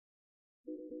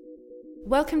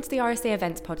Welcome to the RSA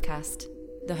Events Podcast,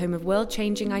 the home of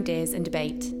world-changing ideas and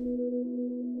debate.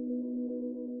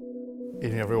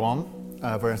 Evening, everyone.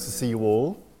 Very nice to see you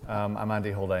all. I'm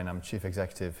Andy Haldane. I'm Chief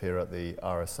Executive here at the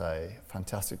RSA.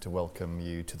 Fantastic to welcome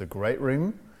you to the Great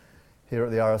Room here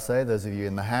at the RSA, those of you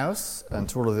in the house, and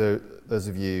to all of those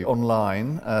of you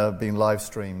online being live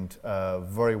streamed,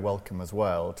 very welcome as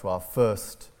well to our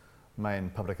first main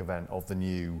public event of the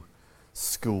new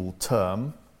school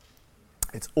term.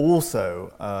 It's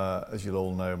also, as you'll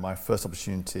all know, my first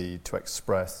opportunity to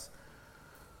express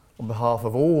on behalf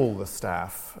of all the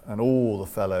staff and all the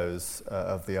fellows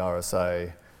of the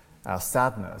RSA our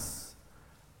sadness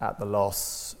at the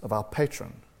loss of our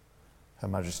patron, Her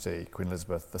Majesty Queen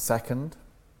Elizabeth II.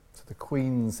 So the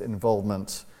Queen's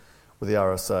involvement with the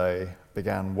RSA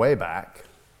began way back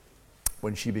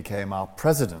when she became our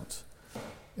president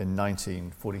in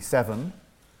 1947,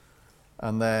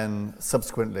 and then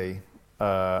subsequently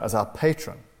as our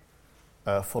patron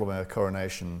following her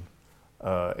coronation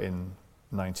in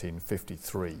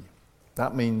 1953.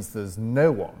 That means there's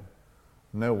no one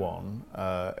in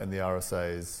the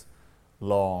RSA's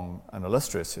long and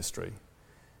illustrious history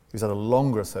who's had a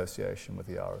longer association with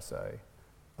the RSA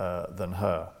than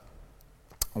her.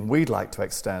 And we'd like to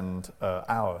extend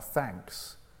our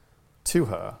thanks to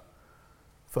her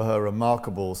for her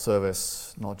remarkable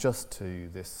service, not just to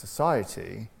this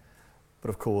society, but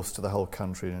of course to the whole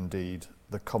country and indeed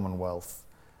the Commonwealth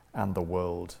and the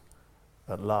world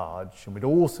at large. And we'd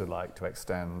also like to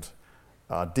extend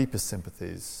our deepest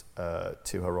sympathies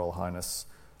to Her Royal Highness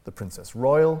the Princess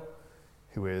Royal,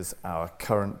 who is our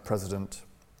current president,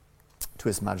 to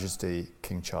His Majesty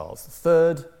King Charles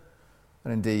III,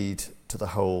 and indeed to the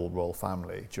whole royal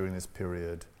family during this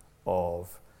period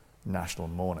of national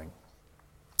mourning.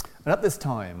 And at this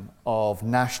time of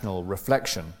national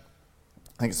reflection,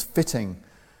 I think it's fitting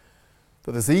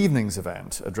that this evening's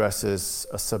event addresses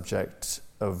a subject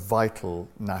of vital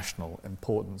national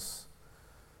importance,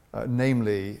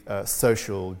 namely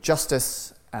social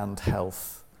justice and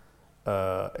health,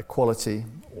 equality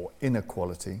or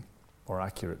inequality, more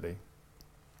accurately.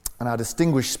 And our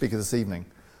distinguished speaker this evening,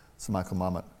 Sir Michael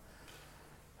Marmot,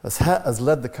 has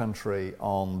led the country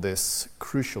on this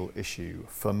crucial issue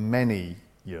for many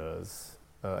years,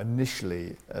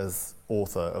 initially as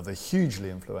author of the hugely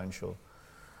influential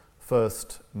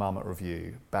first Marmot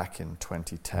Review back in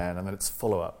 2010, and then its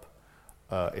follow-up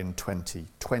in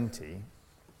 2020.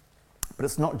 But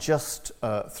it's not just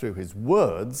through his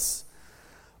words,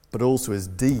 but also his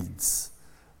deeds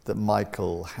that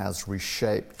Michael has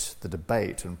reshaped the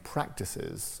debate and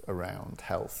practices around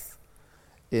health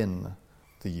in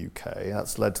the UK.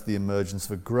 That's led to the emergence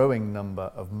of a growing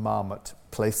number of Marmot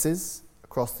places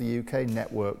across the UK,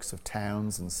 networks of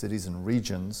towns and cities and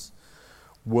regions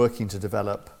working to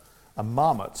develop a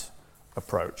Marmot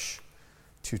approach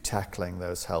to tackling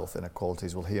those health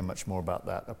inequalities. We'll hear much more about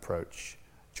that approach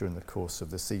during the course of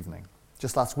this evening.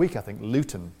 Just last week, I think,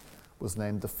 Luton was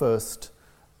named the first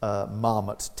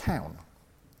Marmot town.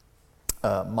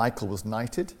 Michael was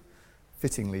knighted,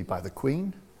 fittingly by the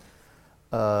Queen,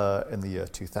 in the year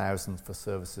 2000 for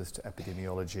services to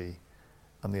epidemiology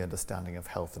and the understanding of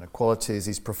health inequalities.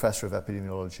 He's Professor of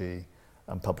Epidemiology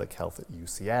and Public Health at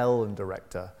UCL and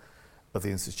Director of the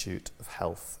Institute of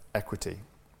Health Equity.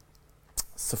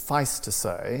 Suffice to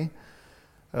say,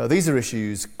 these are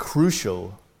issues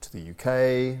crucial to the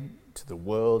UK, to the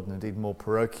world, and indeed more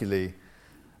parochially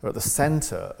are at the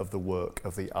centre of the work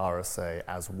of the RSA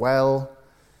as well.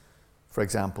 For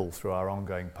example, through our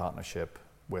ongoing partnership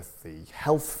with the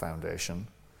Health Foundation,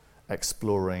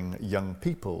 exploring young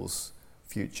people's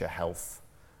future health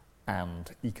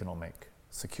and economic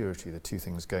security, the two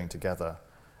things going together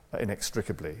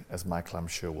inextricably, as Michael, I'm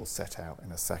sure, will set out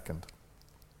in a second.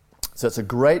 So it's a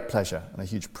great pleasure and a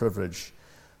huge privilege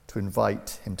to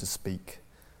invite him to speak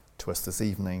to us this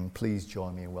evening. Please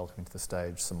join me in welcoming to the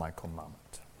stage Sir Michael Marmot.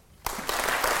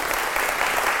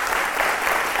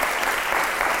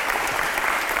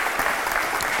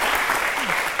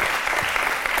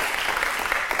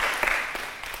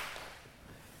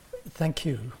 Thank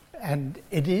you, and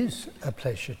it is a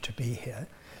pleasure to be here.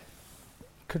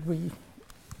 Could we...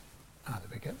 there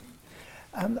we go.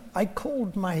 I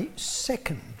called my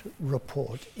second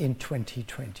report in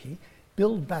 2020,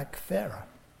 Build Back Fairer.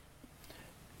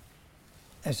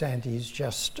 As Andy's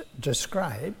just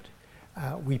described,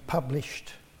 we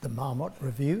published the Marmot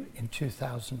Review in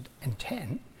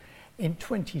 2010. In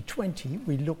 2020,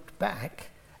 we looked back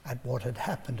at what had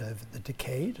happened over the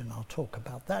decade, and I'll talk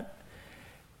about that.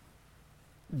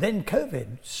 Then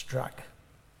COVID struck,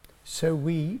 so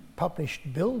we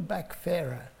published Build Back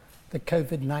Fairer the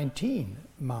COVID-19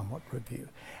 Marmot Review.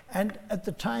 And at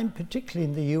the time, particularly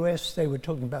in the US, they were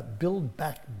talking about build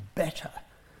back better.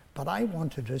 But I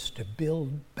wanted us to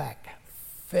build back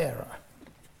fairer.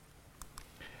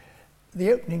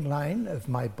 The opening line of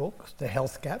my book, The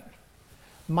Health Gap,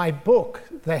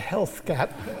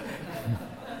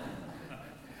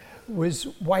 was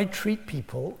why treat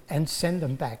people and send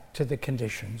them back to the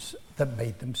conditions that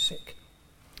made them sick.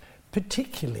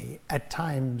 Particularly at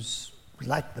times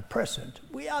like the present,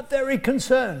 we are very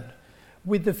concerned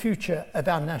with the future of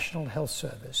our National Health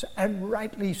Service, and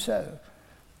rightly so.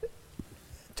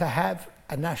 To have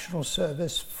a national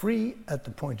service free at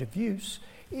the point of use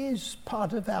is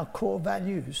part of our core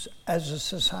values as a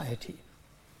society.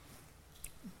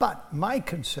 But my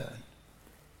concern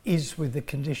is with the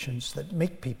conditions that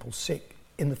make people sick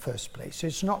in the first place.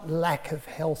 It's not lack of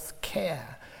health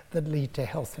care that lead to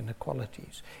health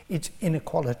inequalities. It's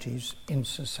inequalities in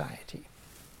society.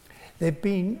 There have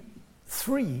been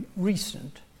 3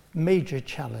 recent major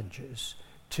challenges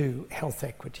to health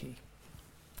equity,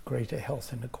 greater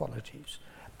health inequalities: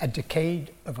 a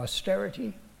decade of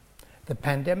austerity, the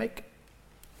pandemic,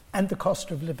 and the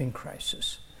cost of living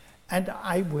crisis. And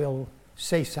I will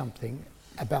say something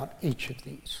about each of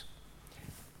these.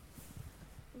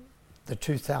 The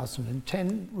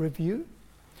 2010 review,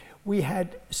 we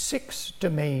had 6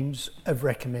 domains of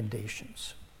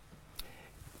recommendations.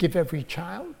 Give every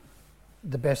child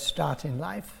the best start in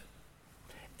life,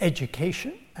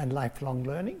 education and lifelong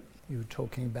learning. You were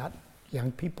talking about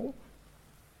young people.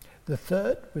 The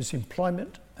 3rd was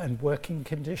employment and working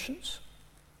conditions.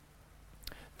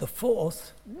 The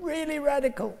 4th, really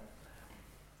radical.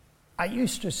 I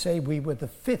used to say we were the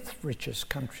 5th richest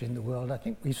country in the world. I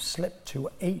think we've slipped to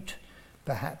 8,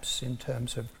 perhaps, in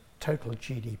terms of total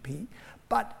GDP.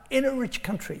 But in a rich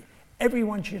country,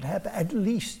 everyone should have at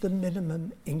least the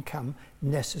minimum income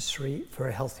necessary for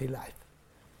a healthy life.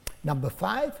 Number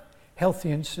 5, healthy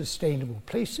and sustainable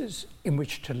places in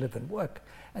which to live and work.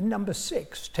 And number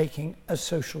 6, taking a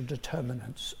social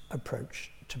determinants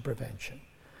approach to prevention.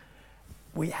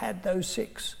 We had those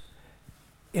 6.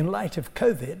 In light of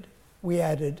COVID, we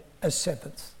added a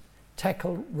 7th,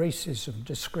 tackle racism,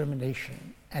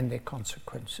 discrimination, and their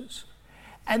consequences.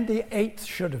 And the 8th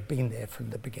should have been there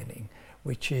from the beginning,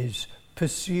 which is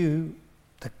pursue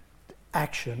the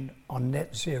action on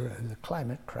net zero, the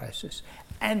climate crisis,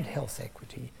 and health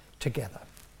equity together.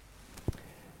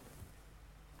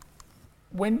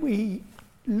 When we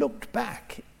looked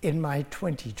back in my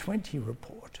 2020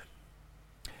 report,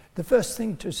 the first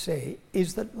thing to say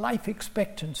is that life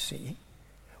expectancy,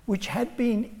 which had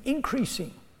been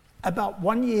increasing about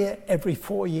 1 year every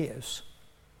 4 years,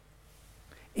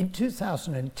 in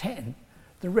 2010,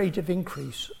 the rate of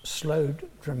increase slowed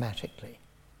dramatically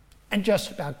and just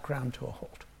about ground to a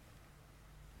halt.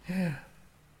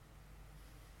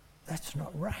 That's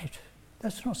not right.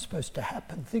 That's not supposed to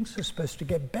happen. Things are supposed to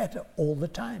get better all the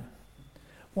time.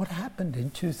 What happened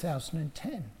in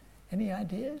 2010? Any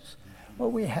ideas?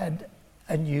 Well, we had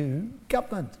a new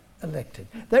government elected.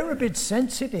 They were a bit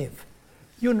sensitive.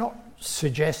 You're not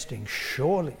suggesting,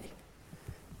 surely,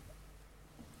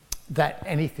 that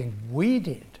anything we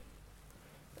did,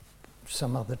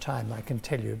 some other time I can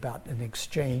tell you about an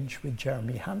exchange with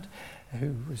Jeremy Hunt,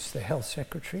 who was the health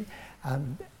secretary.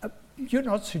 You're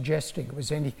not suggesting it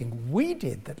was anything we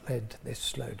did that led to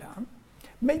this slowdown.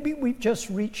 Maybe we've just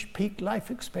reached peak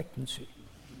life expectancy.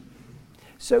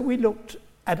 So we looked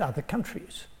at other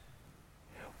countries.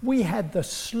 We had the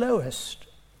slowest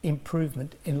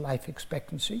improvement in life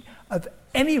expectancy of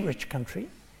any rich country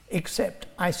except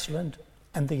Iceland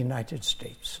and the United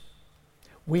States.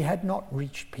 We had not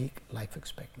reached peak life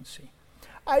expectancy.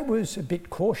 I was a bit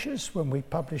cautious when we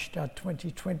published our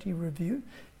 2020 review.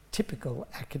 Typical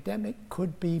academic,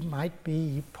 could be, might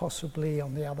be, possibly,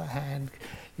 on the other hand,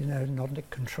 not a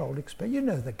controlled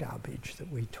experiment. The garbage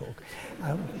that we talk.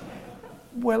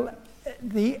 Well,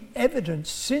 the evidence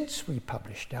since we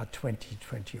published our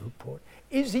 2020 report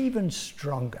is even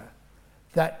stronger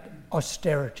that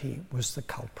austerity was the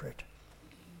culprit.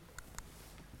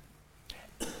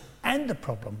 And the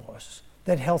problem was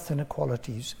that health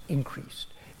inequalities increased.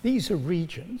 These are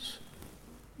regions,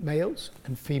 males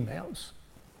and females,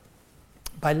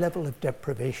 by level of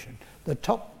deprivation. The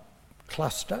top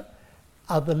cluster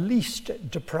are the least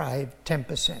deprived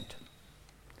 10%.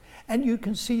 And you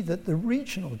can see that the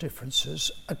regional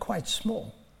differences are quite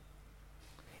small.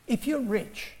 If you're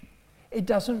rich, it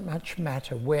doesn't much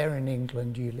matter where in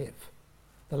England you live.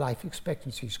 The life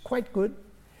expectancy is quite good,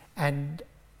 and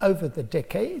over the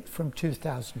decade from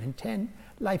 2010,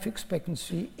 life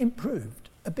expectancy improved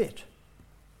a bit.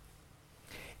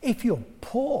 If you're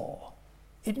poor,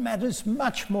 It matters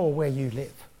much more where you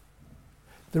live.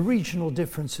 The regional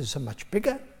differences are much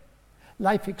bigger.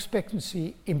 Life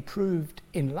expectancy improved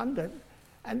in London.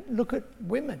 And look at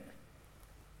women,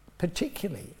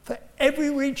 particularly. For every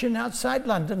region outside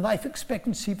London, life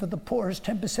expectancy for the poorest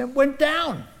 10% went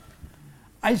down.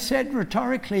 I said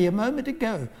rhetorically a moment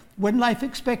ago, when life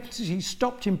expectancy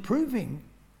stopped improving,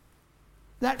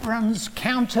 that runs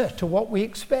counter to what we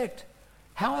expect.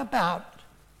 How about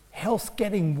health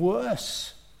getting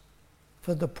worse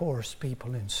for the poorest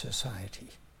people in society?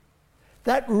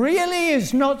 That really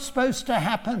is not supposed to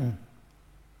happen.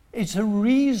 It's a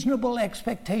reasonable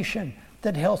expectation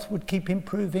that health would keep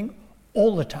improving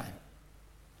all the time.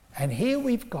 And here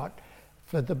we've got,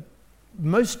 for the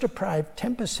most deprived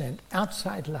 10%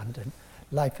 outside London,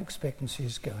 life expectancy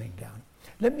is going down.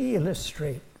 Let me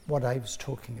illustrate what I was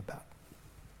talking about.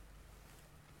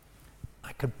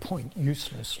 I could point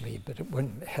uselessly, but it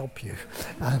wouldn't help you.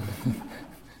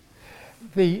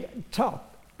 The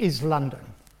top is London,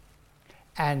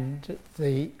 and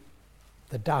the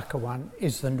darker one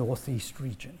is the northeast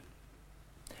region.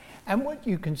 And what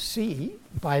you can see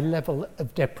by level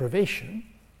of deprivation,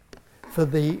 for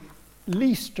the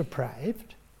least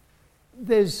deprived,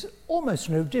 there's almost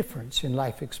no difference in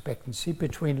life expectancy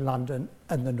between London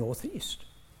and the northeast.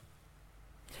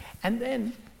 And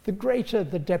then the greater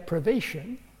the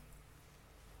deprivation,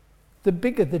 the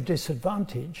bigger the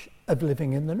disadvantage of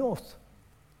living in the north.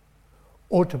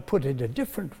 Or to put it a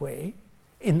different way,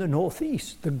 in the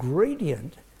northeast, the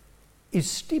gradient is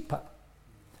steeper.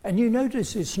 And you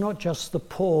notice it's not just the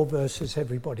poor versus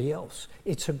everybody else,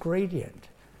 it's a gradient.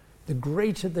 The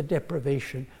greater the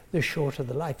deprivation, the shorter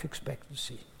the life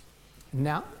expectancy.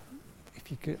 Now,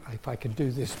 if I could do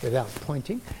this without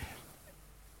pointing,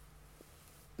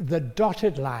 the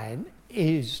dotted line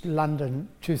is London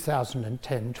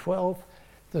 2010-12,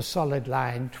 the solid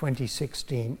line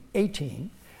 2016-18,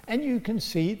 and you can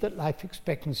see that life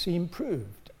expectancy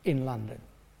improved in London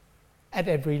at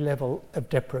every level of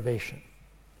deprivation.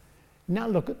 Now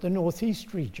look at the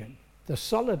northeast region. The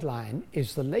solid line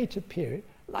is the later period.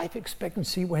 Life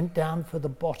expectancy went down for the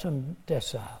bottom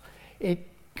decile. It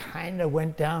kind of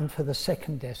went down for the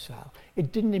second decile.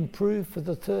 It didn't improve for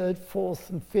the third, fourth,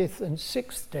 and fifth, and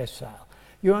sixth decile.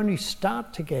 You only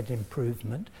start to get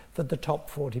improvement for the top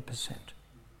 40%.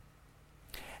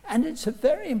 And it's a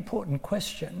very important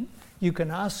question. You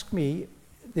can ask me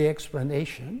the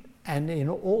explanation, and in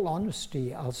all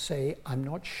honesty, I'll say I'm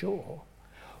not sure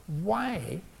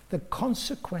why the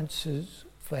consequences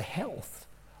for health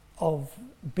of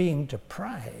being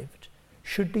deprived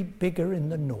should be bigger in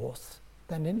the north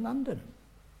than in London.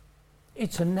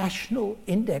 It's a national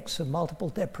index of multiple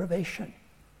deprivation.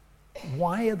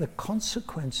 Why are the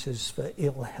consequences for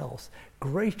ill health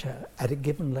greater at a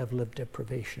given level of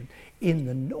deprivation in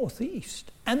the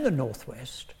northeast and the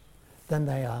northwest than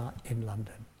they are in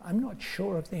London? I'm not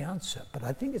sure of the answer, but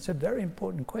I think it's a very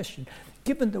important question,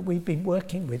 given that we've been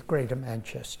working with Greater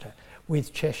Manchester,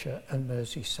 with Cheshire and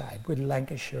Merseyside, with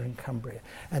Lancashire and Cumbria,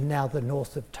 and now the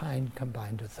North of Tyne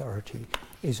Combined Authority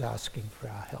is asking for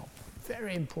our help.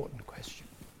 Very important question.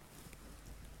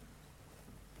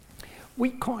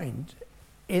 We coined,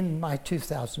 in my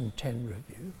 2010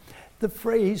 review, the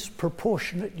phrase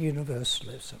proportionate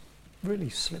universalism. Really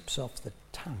slips off the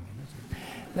tongue,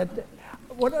 doesn't it?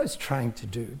 What I was trying to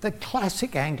do, the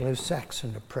classic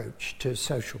Anglo-Saxon approach to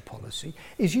social policy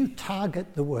is you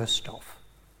target the worst off.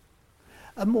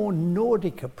 A more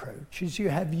Nordic approach is you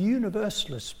have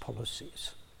universalist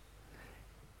policies.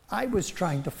 I was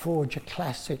trying to forge a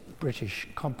classic British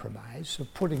compromise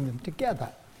of putting them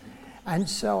together. And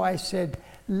so I said,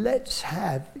 let's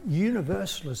have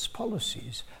universalist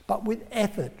policies, but with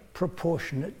effort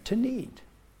proportionate to need.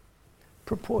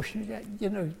 Proportionate,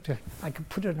 I could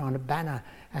put it on a banner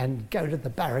and go to the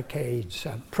barricades.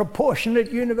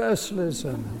 Proportionate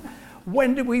universalism.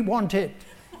 When do we want it?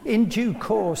 In due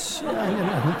course.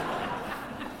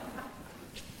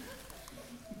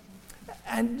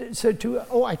 And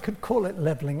so I could call it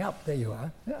levelling up. There you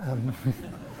are.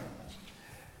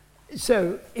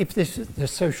 So if this is the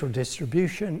social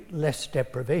distribution, less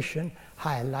deprivation,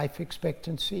 higher life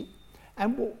expectancy,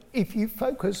 and if you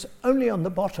focus only on the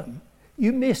bottom,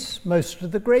 you miss most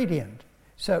of the gradient.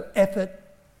 So effort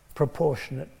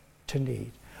proportionate to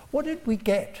need. What did we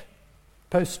get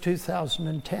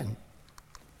post-2010?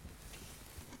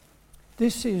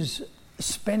 This is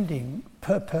spending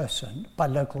per person by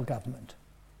local government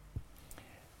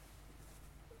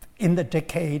in the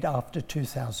decade after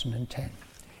 2010.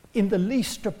 In the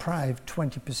least deprived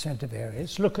 20% of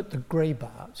areas, look at the grey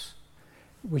bars,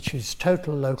 which is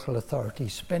total local authority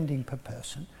spending per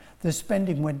person. the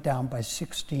spending went down by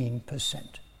 16%.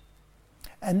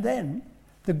 And then,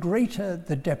 the greater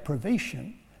the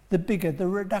deprivation, the bigger the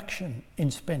reduction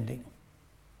in spending.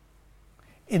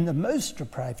 In the most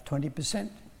deprived 20%,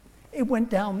 it went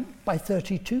down by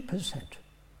 32%.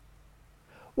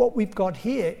 What we've got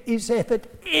here is effort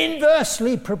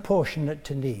inversely proportionate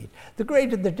to need. The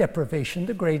greater the deprivation,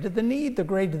 the greater the need, the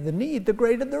greater the need, the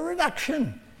greater the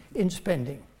reduction in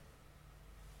spending.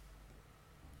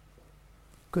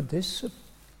 Could this have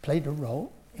played a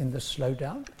role in the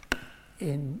slowdown,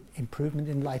 in improvement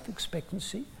in life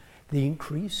expectancy, the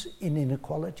increase in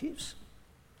inequalities,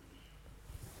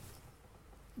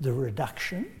 the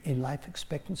reduction in life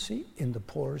expectancy in the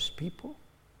poorest people?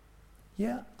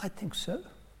 Yeah, I think so.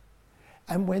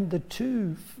 And when the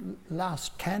two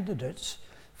last candidates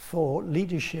for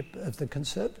leadership of the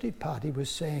Conservative Party was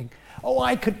saying, oh,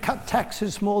 I could cut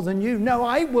taxes more than you. No,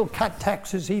 I will cut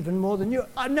taxes even more than you.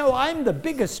 No, I'm the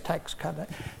biggest tax cutter.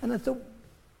 And I thought,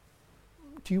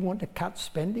 do you want to cut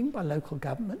spending by local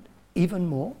government even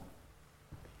more?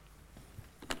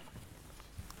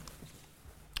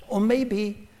 Or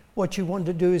maybe what you want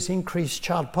to do is increase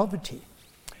child poverty.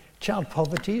 Child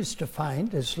poverty is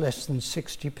defined as less than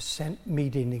 60%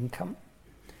 median income.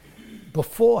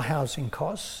 Before housing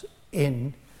costs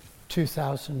in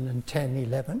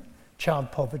 2010-11,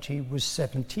 child poverty was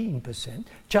 17%.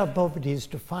 Child poverty is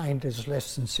defined as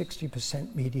less than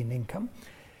 60% median income.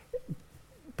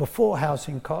 Before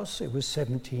housing costs, it was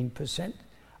 17%.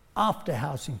 After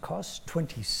housing costs,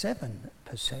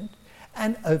 27%.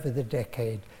 And over the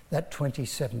decade, that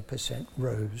 27%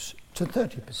 rose to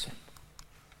 30%.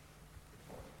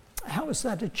 How is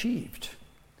that achieved?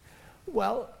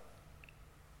 Well,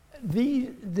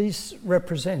 this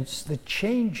represents the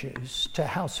changes to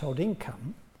household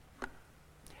income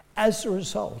as a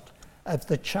result of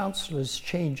the Chancellor's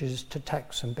changes to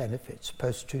tax and benefits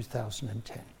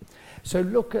post-2010. So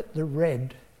look at the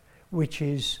red, which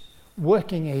is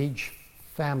working age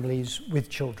families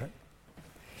with children.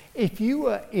 If you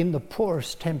were in the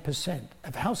poorest 10%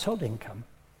 of household income,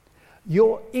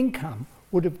 your income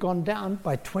would have gone down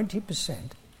by 20%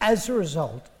 as a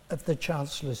result of the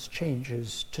Chancellor's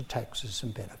changes to taxes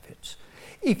and benefits.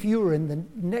 If you were in the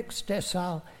next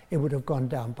decile, it would have gone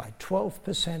down by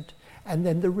 12%, and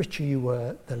then the richer you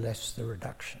were, the less the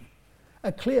reduction.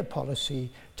 A clear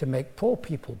policy to make poor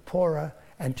people poorer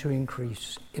and to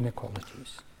increase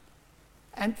inequalities.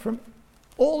 And from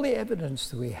all the evidence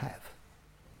that we have,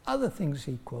 other things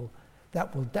equal,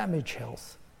 that will damage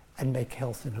health and make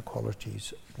health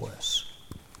inequalities worse.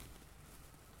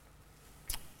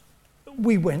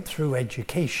 We went through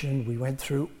education, we went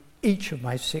through each of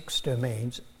my 6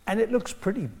 domains, and it looks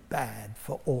pretty bad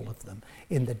for all of them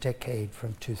in the decade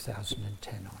from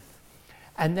 2010 on.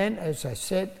 And then, as I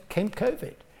said, came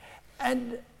COVID.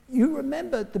 And you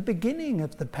remember at the beginning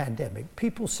of the pandemic,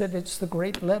 people said it's the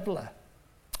great leveler.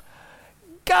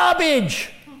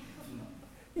 Garbage!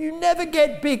 You never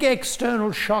get big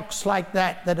external shocks like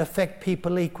that affect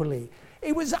people equally.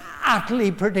 It was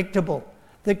utterly predictable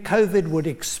that COVID would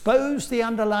expose the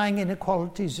underlying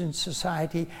inequalities in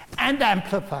society and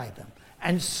amplify them.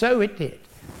 And so it did.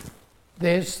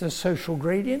 There's the social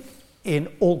gradient in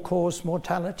all-cause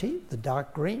mortality, the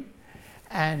dark green,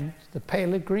 and the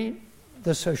paler green,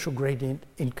 the social gradient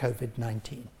in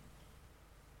COVID-19.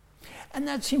 And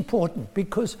that's important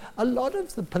because a lot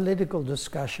of the political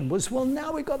discussion was, well,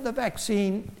 now we got the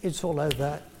vaccine, it's all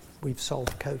over, we've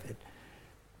solved COVID.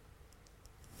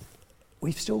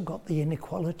 We've still got the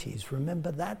inequalities.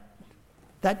 Remember that?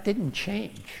 That didn't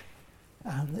change.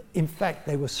 In fact,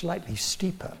 they were slightly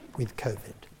steeper with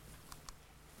COVID.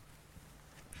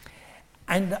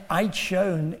 And I'd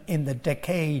shown in the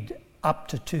decade up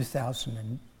to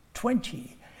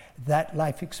 2020 that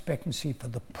life expectancy for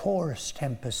the poorest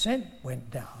 10% went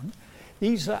down.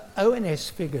 These are ONS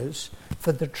figures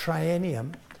for the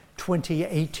triennium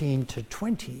 2018 to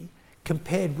 20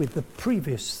 compared with the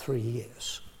previous 3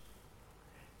 years.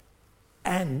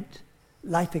 And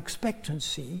life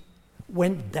expectancy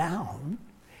went down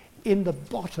in the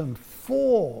bottom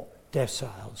 4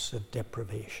 deciles of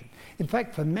deprivation. In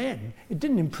fact, for men, it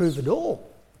didn't improve at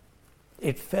all.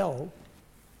 It fell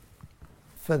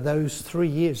for those 3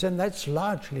 years, and that's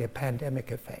largely a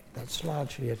pandemic effect. That's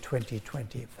largely a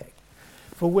 2020 effect.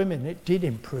 For women, it did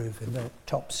improve in the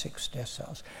top 6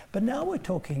 deciles. But now we're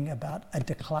talking about a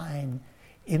decline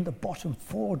in the bottom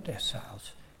 4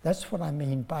 deciles. That's what I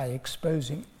mean by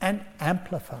exposing and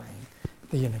amplifying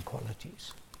the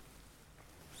inequalities.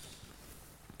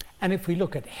 And if we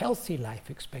look at healthy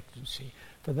life expectancy,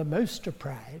 for the most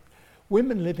deprived,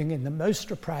 women living in the most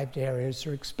deprived areas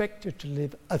are expected to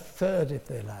live a third of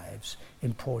their lives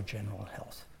in poor general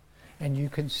health. And you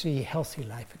can see healthy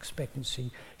life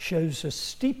expectancy shows a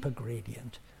steeper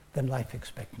gradient than life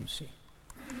expectancy.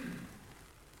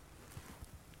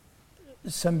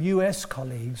 Some US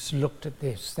colleagues looked at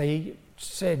this. They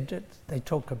said that they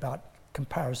talk about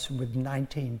comparison with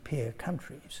 19 peer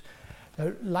countries.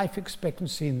 Life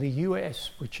expectancy in the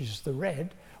US, which is the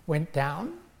red, went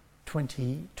down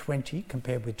 2020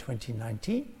 compared with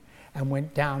 2019 and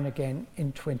went down again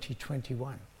in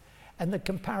 2021. And the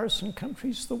comparison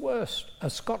countries, the worst, are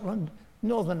Scotland,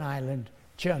 Northern Ireland,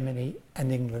 Germany,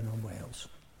 and England and Wales,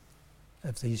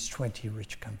 of these 20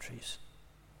 rich countries.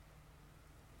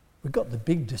 We got the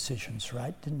big decisions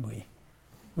right, didn't we?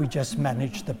 We just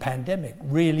managed the pandemic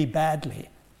really badly.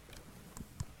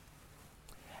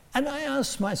 And I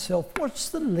asked myself, what's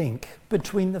the link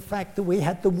between the fact that we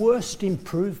had the worst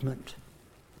improvement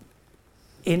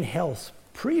in health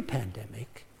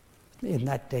pre-pandemic in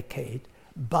that decade,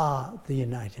 bar the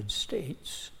United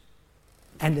States,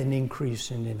 and an increase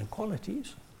in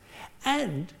inequalities,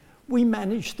 and we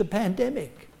managed the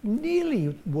pandemic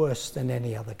nearly worse than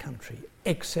any other country,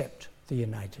 except the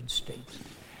United States.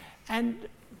 And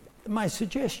my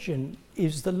suggestion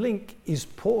is the link is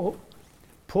poor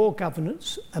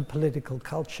governance and political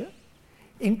culture,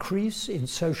 increase in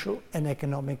social and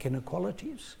economic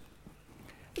inequalities,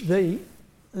 the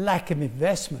lack of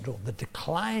investment or the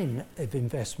decline of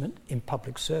investment in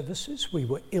public services. We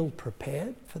were ill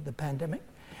prepared for the pandemic,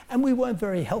 and we weren't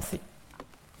very healthy.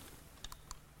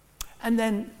 And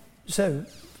then, so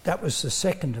that was the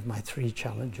second of my three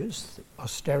challenges: the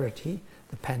austerity,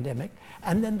 the pandemic,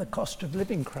 and then the cost of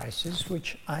living crisis,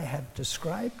 which I have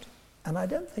described, and I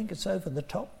don't think it's over the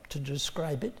top to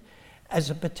describe it as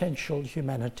a potential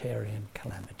humanitarian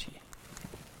calamity.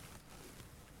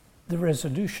 The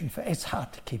Resolution, it's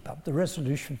hard to keep up. The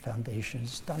Resolution Foundation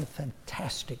has done a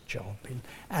fantastic job in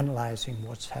analysing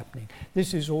what's happening.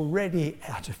 This is already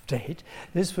out of date.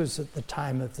 This was at the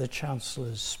time of the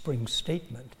Chancellor's spring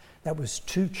statement. That was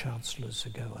 2 chancellors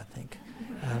ago, I think.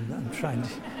 I'm trying to...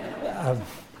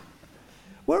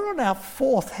 we're on our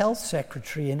 4th health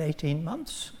secretary in 18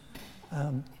 months.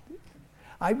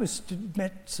 I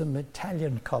met some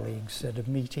Italian colleagues at a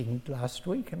meeting last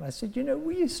week, and I said, you know,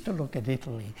 we used to look at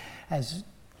Italy as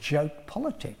joke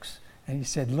politics. And he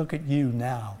said, look at you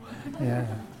now. Yeah.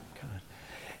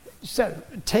 So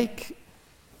take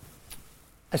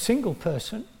a single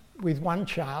person with 1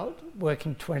 child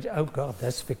working 20, oh God,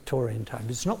 that's Victorian time.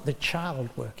 It's not the child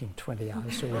working 20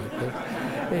 hours a week.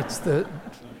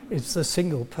 It's the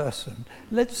single person.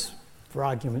 Let's, for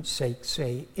argument's sake,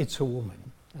 say it's a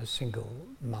woman, a single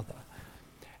mother.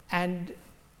 And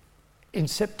in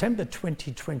September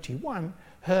 2021,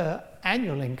 her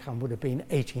annual income would have been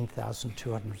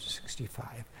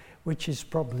 $18,265, which is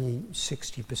probably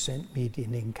 60%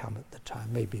 median income at the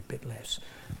time, maybe a bit less.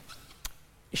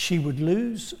 She would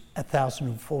lose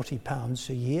 £1,040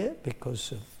 a year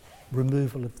because of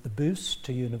removal of the boost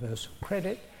to universal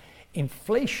credit.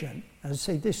 Inflation, and I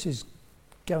say this is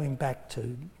going back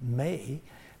to May,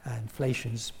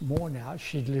 inflation's more now,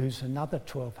 she'd lose another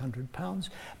 £1,200,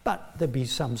 but there'd be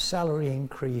some salary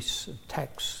increase,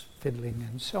 tax fiddling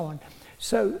and so on.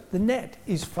 So the net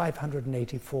is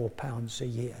 £584 a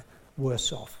year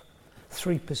worse off,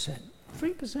 3%.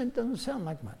 3% doesn't sound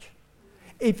like much.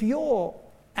 If you're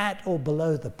at or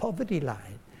below the poverty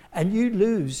line and you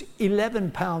lose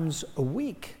 £11 a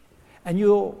week and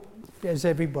you're, as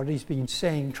everybody's been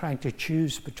saying, trying to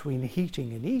choose between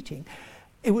heating and eating,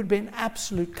 it would be an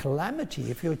absolute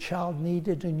calamity if your child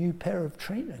needed a new pair of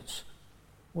trainers.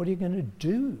 What are you going to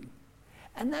do?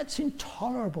 And that's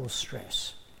intolerable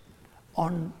stress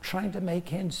on trying to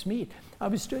make ends meet. I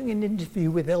was doing an interview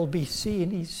with LBC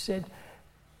and he said,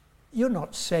 you're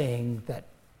not saying that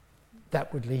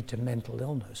that would lead to mental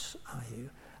illness, are you?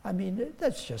 I mean,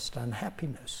 that's just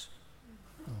unhappiness.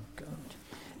 Oh, God.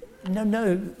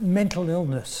 No, mental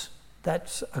illness,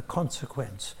 that's a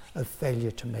consequence of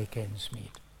failure to make ends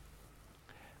meet.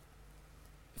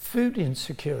 Food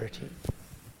insecurity.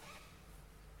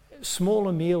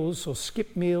 Smaller meals or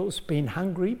skip meals, being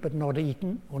hungry but not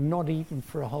eaten, or not eaten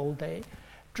for a whole day.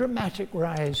 Dramatic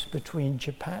rise between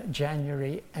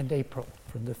January and April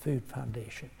from the Food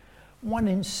Foundation. 1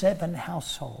 in 7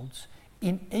 households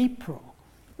in April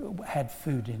had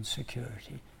food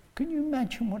insecurity. Can you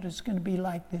imagine what it's going to be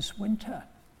like this winter?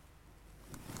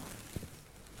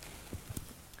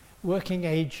 Working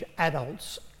age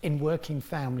adults in working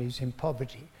families in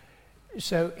poverty.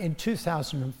 So in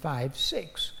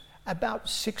 2005-06, about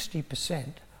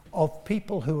 60% of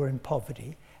people who were in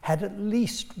poverty had at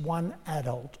least one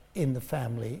adult in the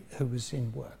family who was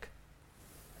in work.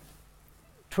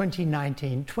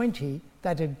 2019-20,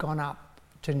 that had gone up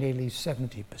to nearly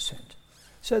 70%.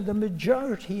 So the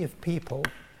majority of people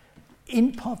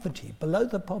in poverty, below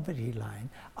the poverty line,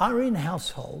 are in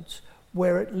households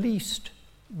where at least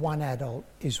one adult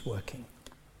is working.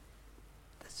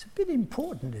 That's a bit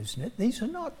important, isn't it? These are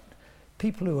not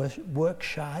people who are work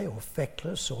shy or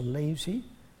feckless or lazy.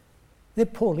 They're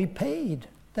poorly paid.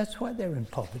 That's why they're in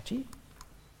poverty.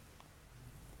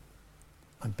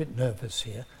 I'm a bit nervous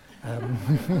here.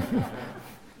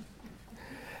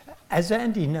 As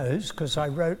Andy knows, because I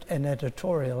wrote an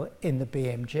editorial in the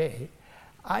BMJ,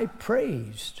 I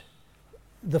praised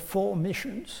the 4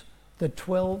 missions, the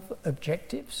 12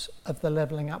 objectives of the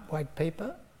Levelling Up White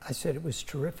Paper. I said it was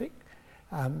terrific.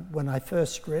 When I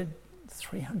first read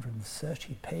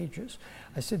 330 pages,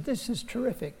 I said, this is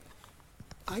terrific.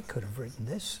 I could have written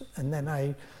this. And then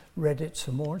I read it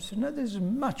some more and said, no, this is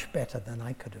much better than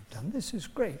I could have done. This is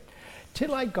great.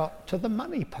 Till I got to the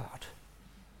money part.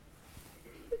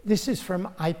 This is from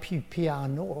IPPR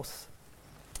North.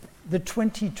 The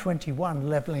 2021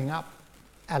 Levelling Up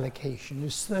allocation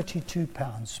is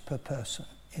 £32 per person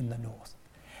in the North.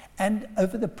 And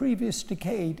over the previous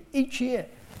decade, each year,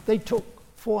 they took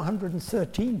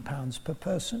 £413 per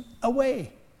person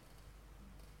away.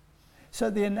 So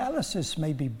the analysis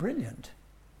may be brilliant,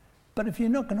 but if you're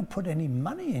not going to put any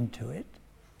money into it,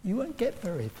 you won't get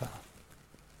very far.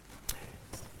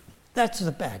 That's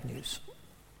the bad news.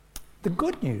 The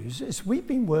good news is we've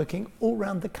been working all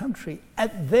around the country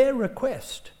at their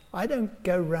request. I don't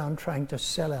go around trying to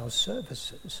sell our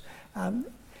services.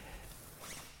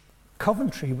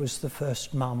 Coventry was the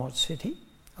first Marmot city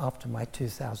after my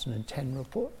 2010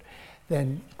 report.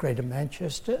 Then Greater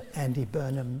Manchester, Andy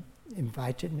Burnham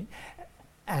invited me.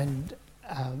 And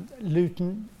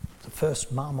Luton, the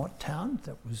first Marmot town,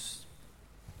 that was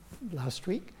last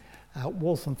week.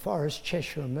 Waltham Forest,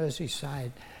 Cheshire and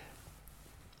Merseyside.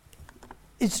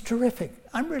 It's terrific.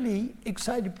 I'm really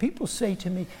excited. People say to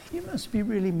me, you must be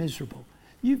really miserable.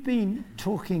 You've been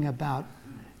talking about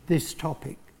this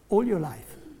topic all your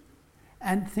life,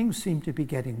 and things seem to be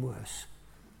getting worse.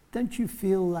 Don't you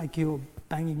feel like you're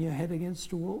banging your head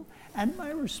against a wall? And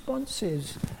my response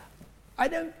is, I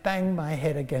don't bang my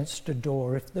head against a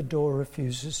door if the door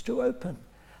refuses to open.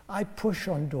 I push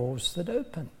on doors that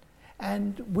open.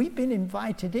 And we've been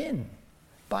invited in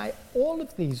by all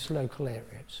of these local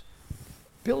areas.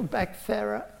 Build Back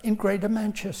Fairer in Greater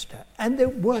Manchester, and they're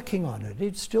working on it.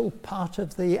 It's still part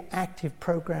of the active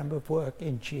program of work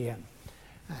in GM.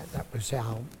 That was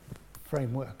our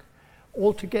framework.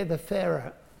 Altogether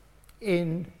Fairer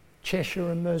in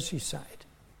Cheshire and Merseyside.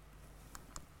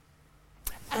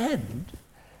 And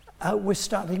we're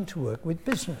starting to work with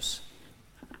business.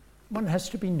 One has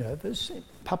to be nervous. In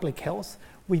public health,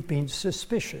 we've been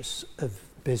suspicious of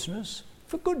business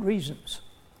for good reasons.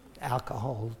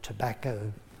 Alcohol,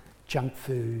 tobacco, junk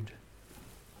food,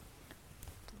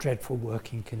 dreadful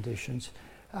working conditions.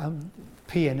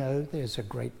 P&O, there's a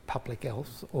great public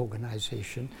health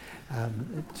organisation,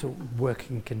 to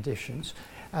working conditions.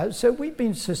 So we've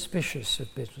been suspicious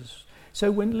of business. So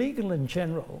when Legal &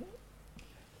 General,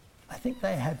 I think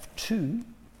they have £2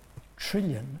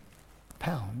 trillion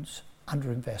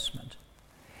under investment.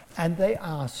 And they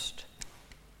asked,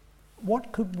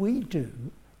 what could we do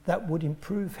that would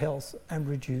improve health and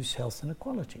reduce health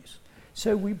inequalities?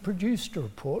 So we produced a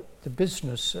report, The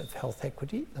Business of Health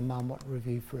Equity, the Marmot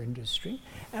Review for Industry,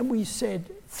 and we said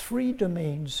 3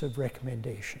 domains of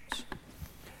recommendations.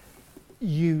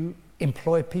 You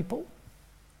employ people,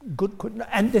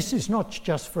 and this is not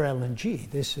just for L&G,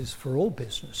 this is for all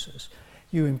businesses.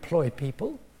 You employ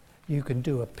people, you can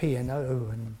do a P&O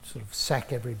and sort of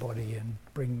sack everybody and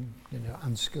bring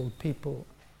unskilled people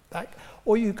back,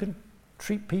 or you can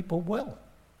treat people well.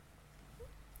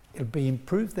 It'll be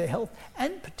improve their health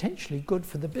and potentially good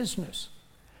for the business.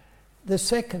 The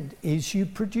second is you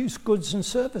produce goods and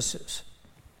services.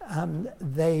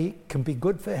 They can be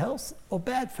good for health or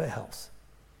bad for health.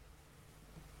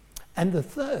 And the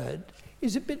third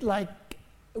is a bit like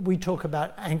we talk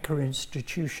about anchor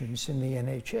institutions in the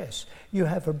NHS. You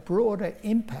have a broader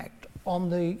impact on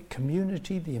the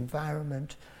community, the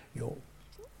environment, your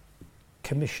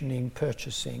commissioning,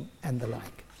 purchasing, and the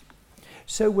like.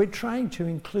 So we're trying to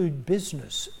include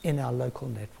business in our local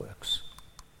networks.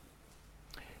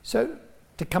 So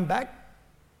to come back,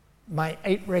 my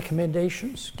 8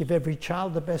 recommendations: give every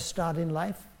child the best start in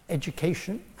life,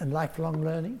 education and lifelong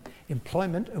learning,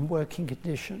 employment and working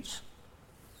conditions,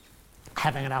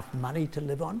 having enough money to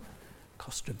live on,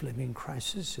 cost of living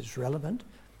crisis is relevant,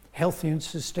 healthy and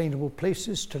sustainable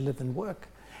places to live and work,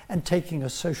 and taking a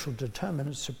social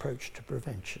determinants approach to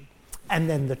prevention. And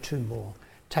then the two more,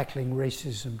 tackling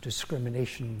racism,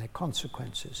 discrimination and their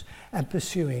consequences, and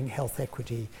pursuing health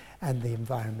equity and the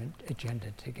environment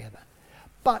agenda together.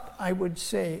 But I would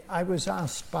say, I was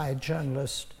asked by a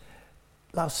journalist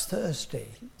last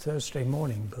Thursday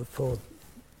morning, before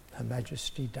Her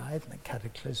Majesty died and the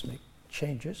cataclysmic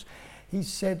changes, he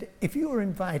said, if you were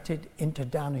invited into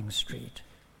Downing Street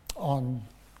on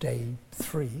day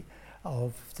 3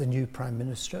 of the new Prime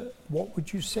Minister, what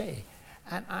would you say?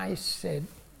 And I said,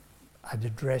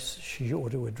 she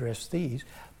ought to address these,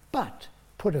 but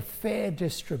put a fair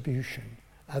distribution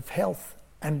of health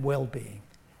and well-being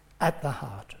at the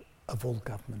heart of all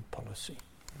government policy.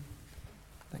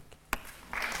 Thank you.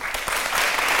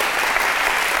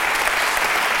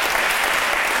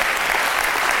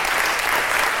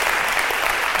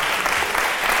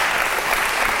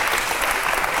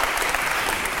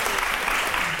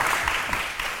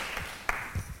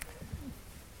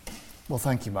 Well,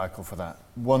 thank you, Michael, for that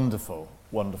wonderful,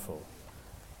 wonderful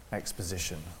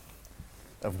exposition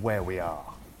of where we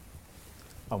are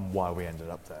and why we ended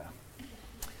up there.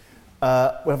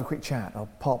 We'll have a quick chat. I'll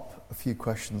pop a few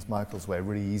questions Michael's way,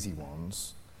 really easy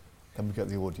ones. Then we get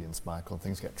the audience, Michael, and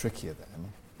things get trickier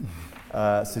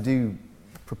then. So do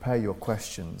prepare your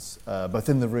questions, both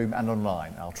in the room and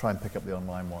online. I'll try and pick up the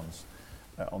online ones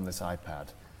on this iPad,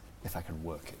 if I can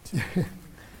work it.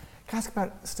 Can I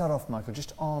ask start off, Michael,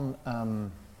 just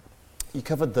on, you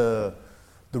covered the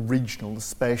regional, the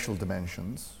spatial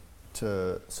dimensions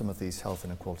to some of these health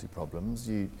inequality problems.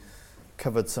 You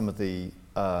covered some of the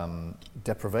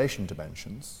deprivation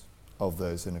dimensions of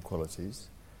those inequalities.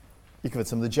 You covered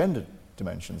some of the gender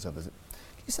dimensions of it. Can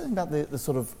you say something about the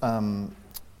sort of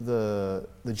the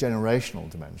generational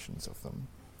dimensions of them?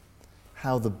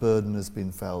 How the burden has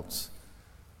been felt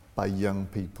by young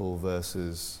people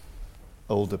versus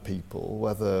older people,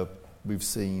 whether we've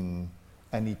seen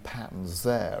any patterns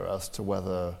there as to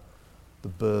whether the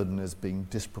burden is being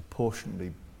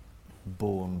disproportionately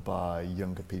borne by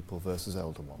younger people versus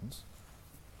elder ones?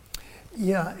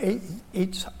 Yeah,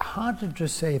 it's harder to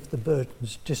say if the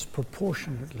burden's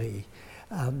disproportionately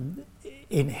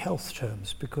in health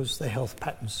terms, because the health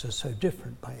patterns are so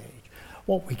different by age.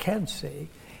 What we can say,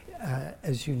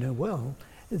 as you know well,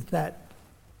 is that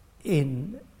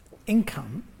in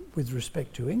income, with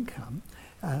respect to income,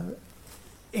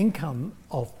 income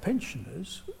of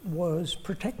pensioners was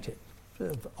protected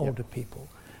of older people.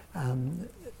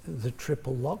 The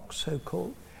triple lock,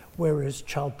 so-called, whereas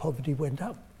child poverty went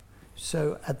up.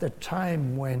 So at the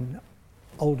time when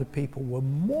older people were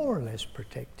more or less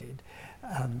protected,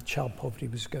 child poverty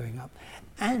was going up.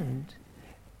 And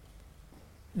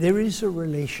there is a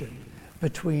relation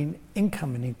between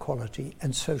income inequality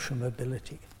and social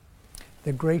mobility.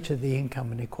 The greater the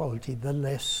income inequality, the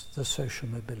less the social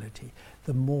mobility,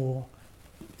 the more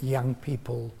young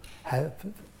people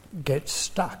get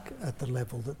stuck at the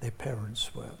level that their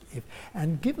parents were.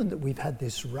 And given that we've had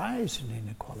this rise in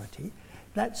inequality,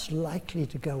 that's likely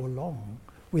to go along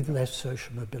with less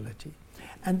social mobility.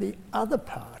 And the other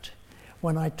part,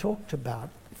 when I talked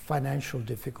about financial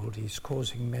difficulties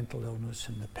causing mental illness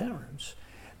in the parents,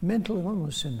 mental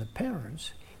illness in the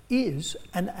parents is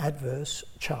an adverse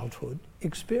childhood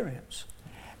experience.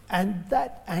 And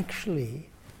that actually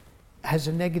has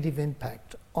a negative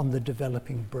impact on the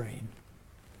developing brain.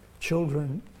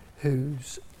 Children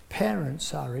whose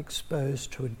parents are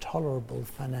exposed to intolerable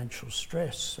financial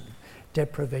stress and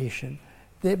deprivation,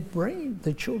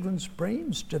 the children's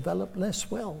brains develop less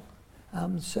well.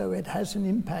 So it has an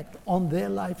impact on their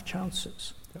life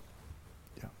chances.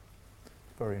 Yeah,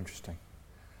 very interesting.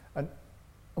 And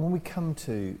when we come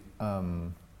to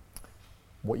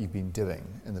what you've been doing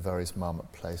in the various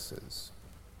marketplaces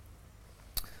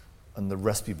and the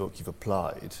recipe book you've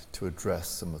applied to address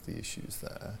some of the issues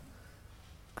there,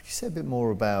 could you say a bit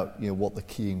more about what the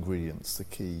key ingredients, the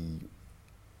key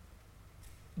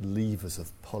levers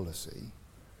of policy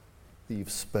that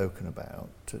you've spoken about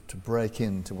to break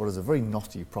into what is a very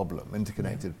knotty problem,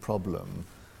 interconnected problem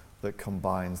that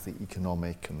combines the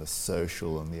economic and the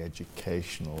social and the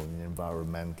educational and the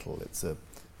environmental? It's a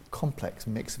complex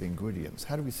mix of ingredients.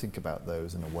 How do we think about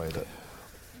those in a way that...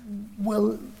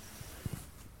 Well,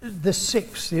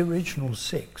 the original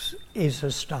 6 is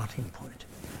a starting point.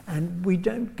 And we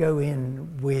don't go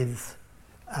in with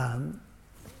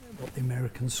what the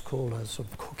Americans call a sort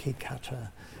of cookie cutter,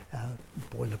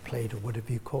 boilerplate or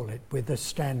whatever you call it, with a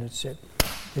standard set,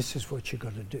 this is what you've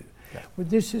got to do. Yeah. Well,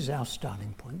 this is our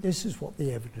starting point. This is what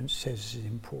the evidence says is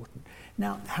important.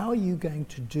 Now, how are you going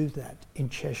to do that in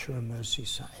Cheshire and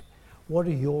Merseyside? What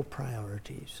are your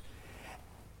priorities?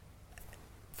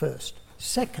 First.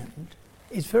 Second,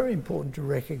 it's very important to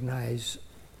recognise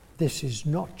this is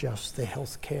not just the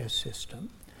healthcare system,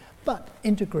 but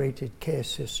integrated care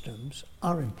systems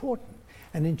are important.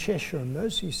 And in Cheshire and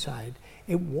Merseyside,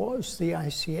 it was the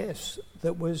ICS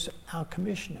that was our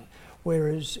commissioner,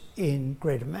 whereas in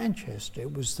Greater Manchester,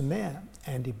 it was the Mayor,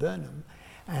 Andy Burnham,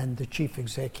 and the Chief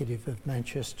Executive of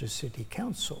Manchester City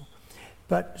Council.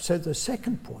 So the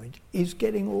second point is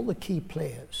getting all the key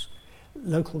players,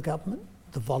 local government,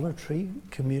 the voluntary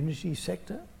community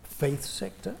sector, faith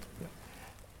sector,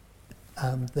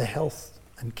 the health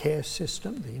and care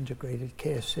system, the integrated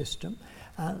care system,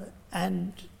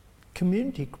 and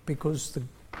community, because the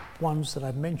ones that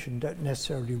I've mentioned don't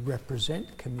necessarily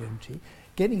represent community,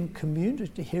 getting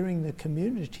community, hearing the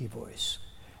community voice,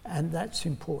 and that's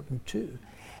important too.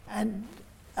 And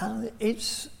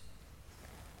it's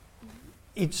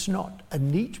not a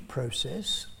neat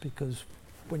process, because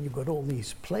when you've got all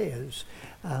these players,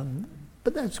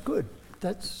 but that's good.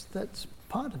 That's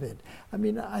part of it. I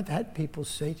mean, I've had people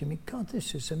say to me, God,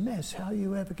 this is a mess. How are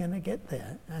you ever going to get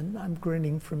there? And I'm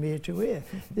grinning from ear to ear.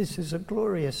 This is a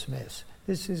glorious mess.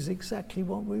 This is exactly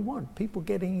what we want, people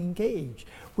getting engaged.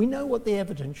 We know what the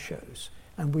evidence shows,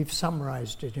 and we've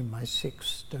summarised it in my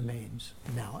 6 domains,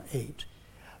 now 8.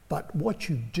 But what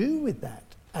you do with that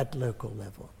at local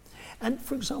level. And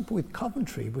for example, with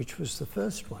Coventry, which was the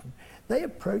first one, they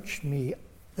approached me.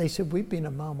 They said, we've been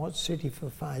a Marmot City for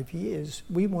 5 years.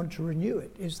 We want to renew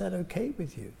it. Is that okay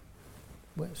with you?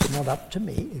 Well, it's not up to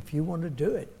me. If you want to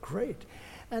do it, great.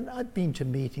 And I've been to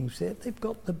meetings there. They've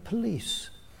got the police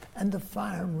and the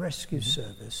fire and rescue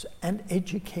service and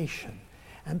education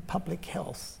and public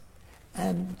health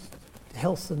and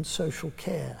health and social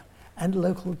care and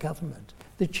local government.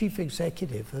 The chief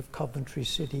executive of Coventry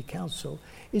City Council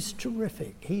is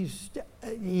terrific. He's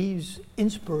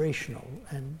inspirational,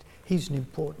 and he's an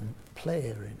important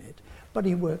player in it. But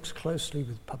he works closely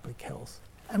with public health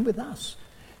and with us.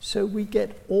 So we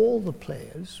get all the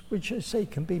players, which I say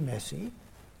can be messy,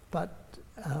 but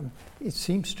it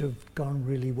seems to have gone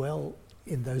really well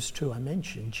in those 2 I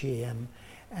mentioned, GM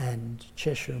and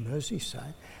Cheshire and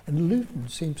Merseyside. And Luton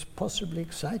seems possibly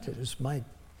excited, as my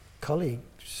colleague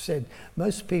said.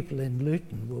 Most people in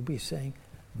Luton will be saying,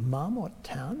 Marmot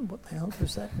Town? What the hell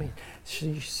does that mean?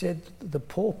 She said the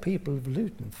poor people of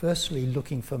Luton, firstly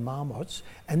looking for marmots,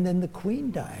 and then the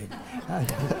Queen died.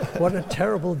 What a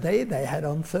terrible day they had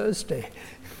on Thursday.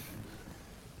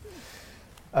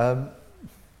 And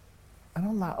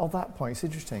on that point, it's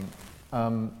interesting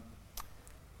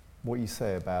what you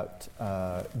say about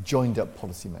joined up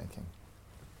policy making.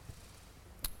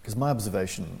 Because my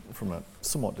observation from a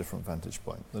somewhat different vantage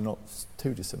point, they're not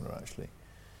too dissimilar actually,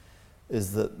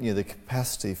 is that the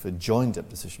capacity for joined up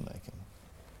decision making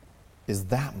is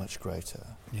that much greater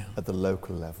at the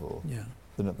local level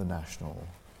than at the national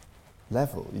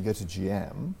level. You go to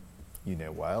GM, you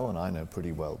know well, and I know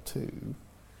pretty well too,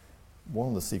 one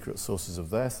of the secret sources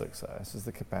of their success is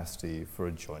the capacity for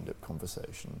a joined up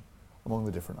conversation among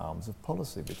the different arms of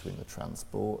policy, between the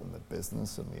transport and the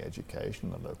business and the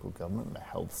education and the local government and the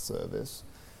health service.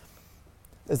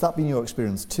 Has that been your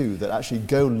experience too, that actually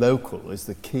go local is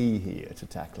the key here to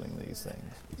tackling these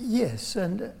things? Yes,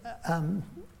 and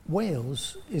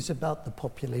Wales is about the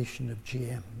population of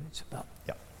GM. It's about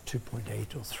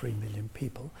 2.8 or 3 million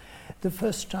people. The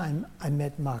first time I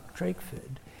met Mark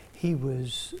Drakeford, he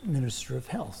was Minister of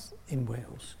Health in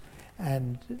Wales,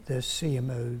 and the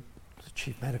CMO, the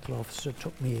Chief Medical Officer,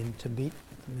 took me in to meet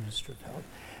the Minister of Health,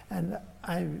 and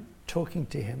I'm talking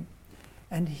to him,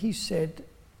 and he said,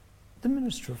 the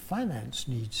Minister of Finance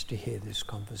needs to hear this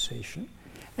conversation.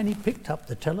 And he picked up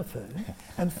the telephone,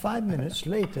 and 5 minutes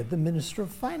later, the Minister of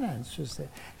Finance was there.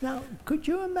 Now, could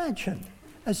you imagine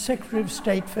a Secretary of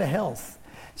State for Health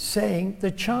saying the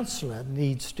Chancellor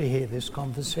needs to hear this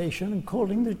conversation and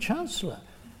calling the Chancellor?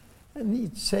 And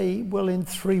he'd say, well, in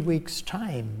 3 weeks'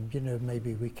 time,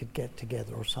 maybe we could get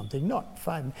together or something, not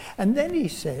 5. And then he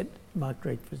said, Mark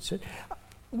Drakeford said,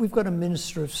 we've got a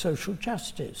Minister of Social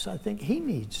Justice. I think he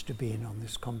needs to be in on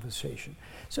this conversation.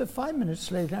 So 5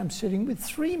 minutes later, I'm sitting with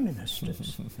 3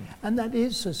 ministers. And that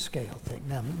is a scale thing.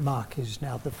 Now, Mark is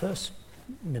now the first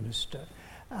minister.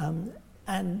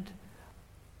 And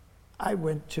I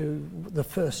went to, the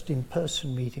first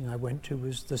in-person meeting I went to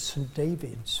was the St.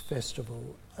 David's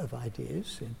Festival of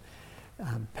Ideas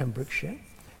in Pembrokeshire.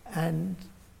 And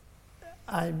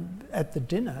at the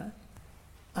dinner,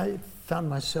 I found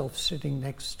myself sitting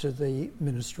next to the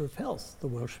Minister of Health, the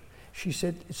Welsh. She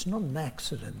said, it's not an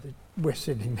accident that we're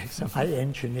sitting next to him. I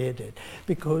engineered it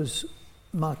because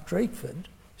Mark Drakeford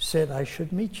said I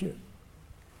should meet you.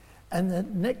 And the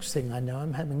next thing I know,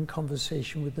 I'm having a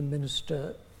conversation with the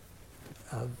Minister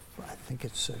of, I think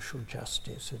it's social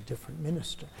justice, a different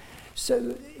minister.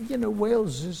 So, you know,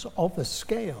 Wales is of a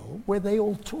scale where they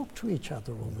all talk to each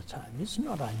other all the time. It's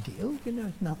not ideal, you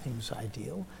know, nothing's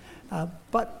ideal.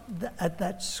 But at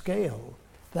that scale,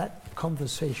 that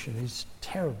conversation is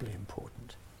terribly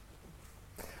important.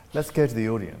 Let's go to the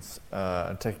audience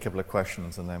and take a couple of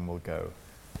questions, and then we'll go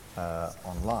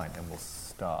online, and we'll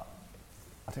start.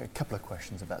 I'll take a couple of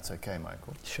questions if that's okay,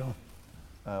 Michael. Sure.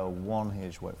 One here,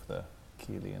 just wait for the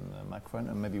Keely and the microphone,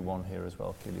 and maybe one here as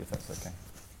well, Keely, if that's okay.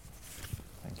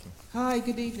 Thank you. Hi,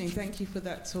 good evening. Thank you for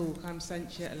that talk. I'm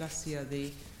Sanchia Alasia,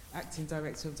 the Acting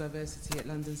Director of Diversity at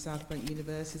London South Bank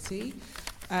University.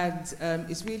 And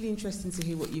it's really interesting to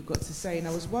hear what you've got to say. And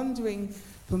I was wondering,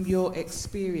 from your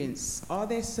experience, are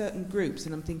there certain groups,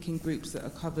 and I'm thinking groups that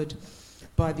are covered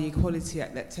by the Equality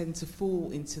Act, that tend to fall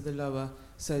into the lower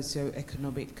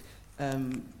socio-economic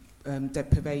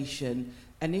deprivation?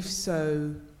 And if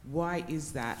so, why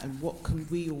is that? And what can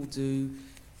we all do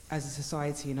as a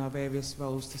society in our various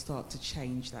roles to start to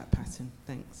change that pattern?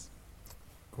 Thanks.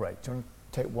 Great. Do you want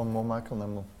to take one more, Michael, and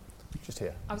then we'll just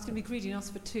here. I was going to be greedy and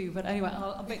ask for two, but anyway,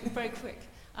 I'll make them very quick.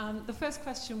 The first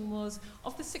question was,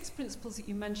 of the 6 principles that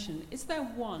you mentioned, is there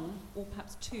one, or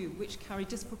perhaps two, which carry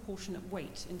disproportionate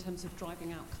weight in terms of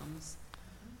driving outcomes?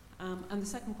 And the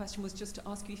second question was just to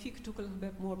ask you if you could talk a little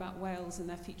bit more about Wales and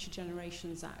their Future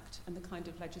Generations Act and the kind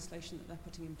of legislation that they're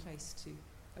putting in place to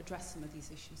address some of these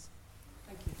issues.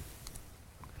 Thank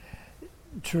you.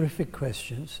 Terrific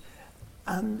questions.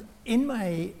 In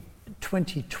my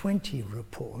 2020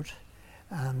 report,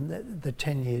 the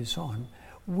 10 years on,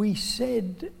 we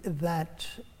said that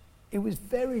it was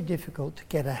very difficult to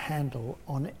get a handle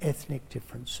on ethnic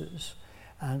differences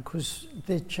because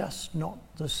they're just not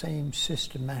the same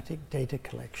systematic data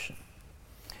collection.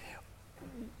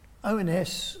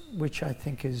 ONS, which I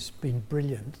think has been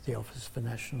brilliant, the Office for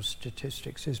National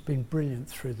Statistics, has been brilliant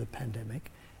through the pandemic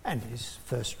and is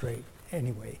first rate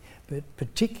anyway, but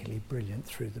particularly brilliant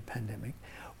through the pandemic.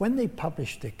 When they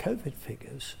published their COVID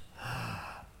figures,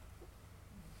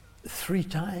 3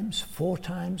 times, 4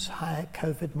 times higher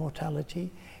COVID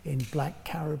mortality in Black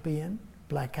Caribbean,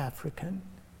 Black African,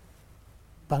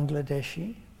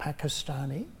 Bangladeshi,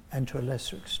 Pakistani, and to a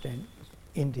lesser extent,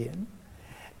 Indian.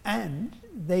 And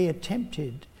they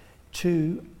attempted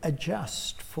to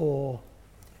adjust for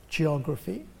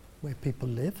geography, where people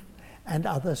live, and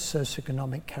other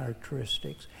socioeconomic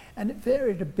characteristics. And it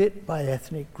varied a bit by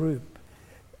ethnic group.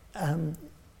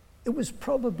 It was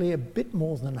probably a bit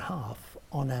more than half,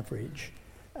 on average,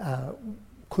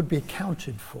 could be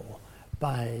accounted for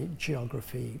by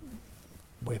geography,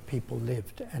 where people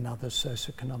lived, and other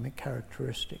socioeconomic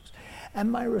characteristics.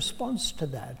 And my response to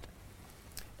that,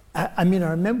 I mean,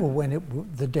 I remember when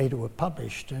the data were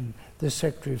published and the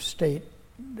Secretary of State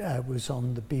was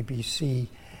on the BBC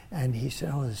and he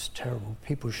said, oh, this is terrible,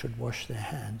 people should wash their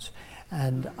hands.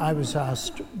 And I was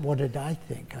asked, what did I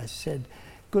think? I said,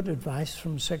 good advice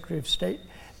from Secretary of State,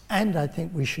 and I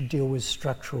think we should deal with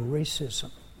structural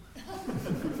racism.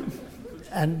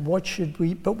 And what should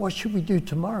we do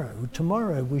tomorrow?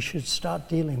 Tomorrow we should start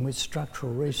dealing with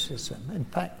structural racism. In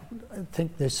fact, I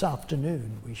think this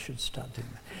afternoon we should start doing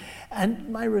that. And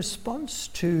my response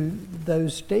to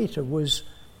those data was,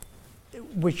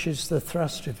 which is the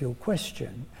thrust of your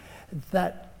question,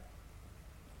 that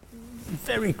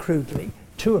very crudely,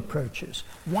 2 approaches.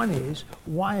 One is,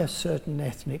 why are certain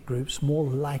ethnic groups more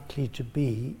likely to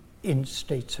be in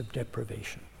states of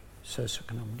deprivation?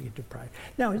 Socioeconomically deprived.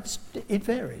 Now, it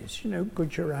varies. You know,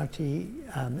 Gujarati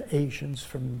Asians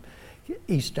from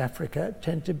East Africa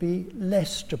tend to be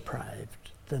less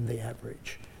deprived than the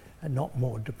average, and not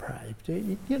more deprived.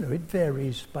 You know, it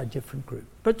varies by different groups.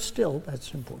 But still,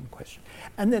 that's an important question.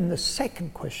 And then the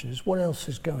second question is, what else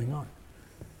is going on?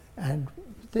 And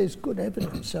there's good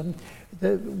evidence.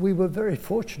 We were very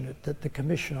fortunate that the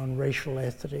Commission on Racial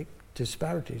Ethnic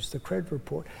Disparities, the CRED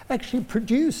report, actually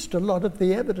produced a lot of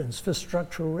the evidence for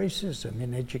structural racism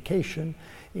in education,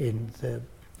 in the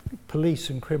police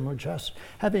and criminal justice.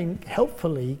 Having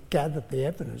helpfully gathered the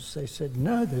evidence, they said,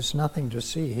 no, there's nothing to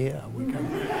see here.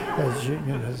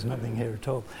 There's nothing here at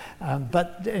all.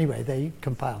 But anyway, they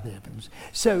compiled the evidence.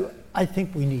 So I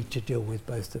think we need to deal with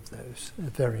both of those. They're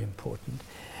very important.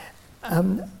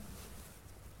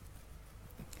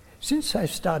 Since I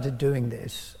started doing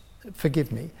this,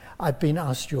 forgive me, I've been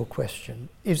asked your question,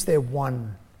 is there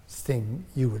one thing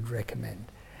you would recommend?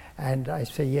 And I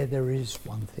say, yeah, there is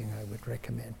one thing I would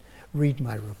recommend. Read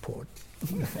my report.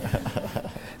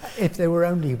 If there were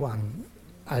only one,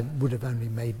 I would have only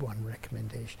made one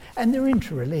recommendation. And they're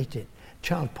interrelated.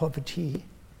 Child poverty,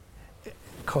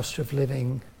 cost of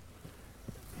living,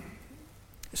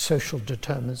 social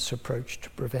determinants approach to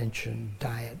prevention,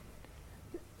 diet,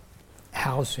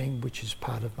 housing, which is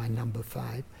part of my number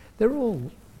 5, they're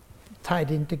all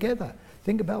tied in together.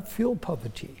 Think about fuel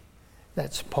poverty.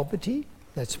 That's poverty,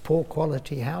 that's poor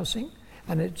quality housing,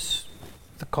 and it's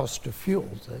the cost of fuel.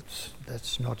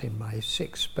 That's not in my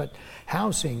 6, but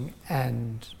housing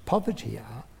and poverty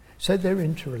are, so they're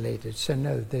interrelated. So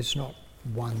no, there's not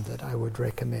one that I would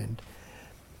recommend.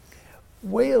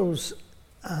 Wales,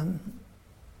 I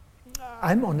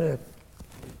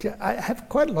have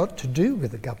quite a lot to do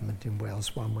with the government in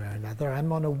Wales one way or another.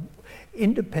 I'm on an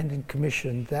independent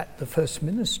commission that the First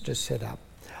Minister set up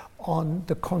on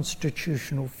the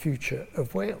constitutional future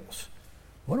of Wales.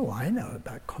 What do I know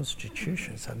about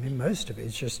constitutions? I mean, most of it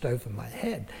is just over my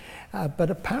head. But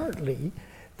apparently,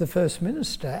 the First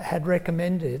Minister had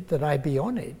recommended that I be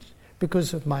on it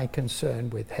because of my concern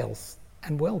with health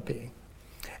and well-being.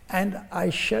 And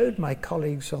I showed my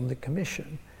colleagues on the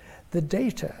commission the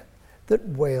data that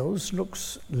Wales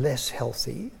looks less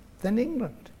healthy than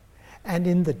England. And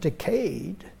in the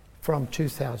decade from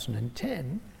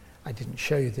 2010, I didn't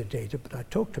show you the data, but I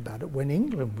talked about it, when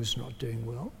England was not doing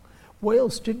well,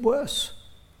 Wales did worse.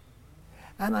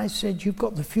 And I said, you've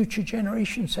got the Future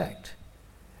Generations Act.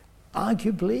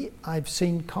 Arguably, I've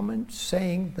seen comments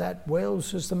saying that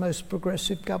Wales is the most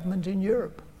progressive government in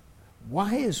Europe.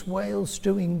 Why is Wales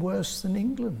doing worse than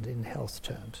England in health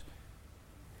terms?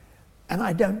 And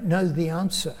I don't know the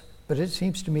answer, but it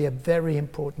seems to me a very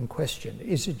important question.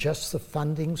 Is it just the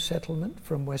funding settlement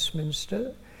from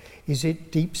Westminster? Is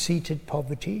it deep-seated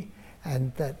poverty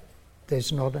and that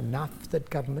there's not enough that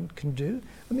government can do?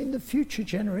 I mean, the Future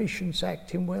Generations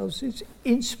Act in Wales is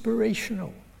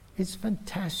inspirational. It's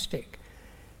fantastic.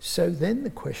 So then the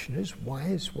question is, why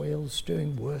is Wales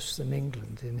doing worse than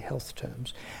England in health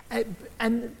terms?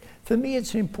 And for me,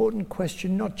 it's an important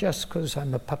question, not just because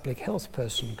I'm a public health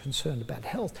person concerned about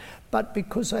health, but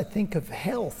because I think of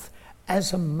health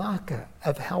as a marker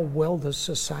of how well the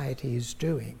society is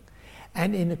doing.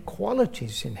 And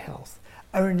inequalities in health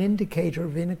are an indicator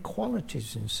of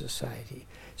inequalities in society.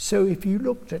 So if you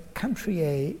looked at country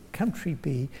A, country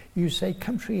B, you say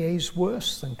country A is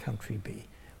worse than country B.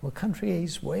 Well, country A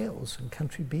is Wales and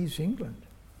country B is England.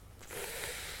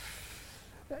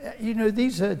 You know,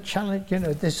 these are challenges, you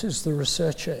know, this is the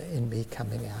researcher in me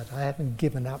coming out. I haven't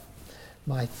given up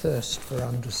my thirst for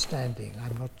understanding.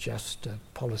 I'm not just a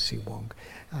policy wonk.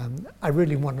 I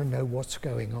really want to know what's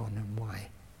going on and why.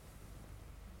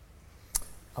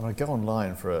 I'm going to go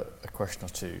online for a question or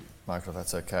two, Michael, if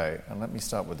that's okay. And let me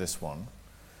start with this one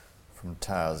from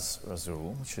Taz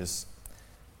Razul, which is,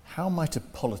 how might a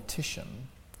politician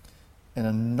in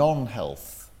a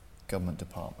non-health government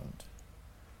department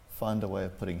find a way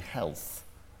of putting health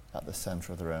at the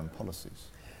centre of their own policies?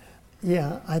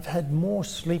 Yeah, I've had more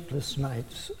sleepless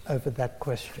nights over that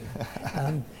question.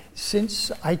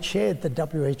 Since I chaired the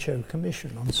WHO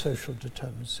Commission on Social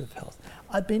Determinants of Health,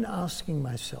 I've been asking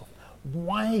myself,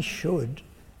 why should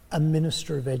a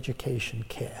Minister of Education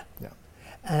care? Yeah.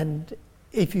 And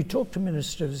if you talk to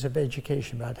ministers of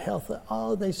education about health,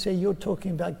 they say you're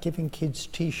talking about giving kids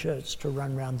T-shirts to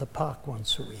run around the park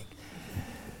once a week.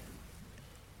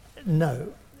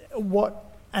 No.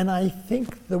 And I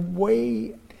think the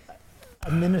way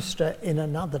a minister in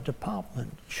another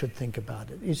department should think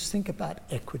about it is think about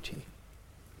equity.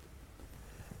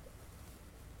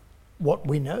 What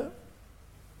we know,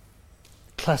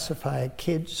 classify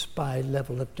kids by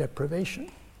level of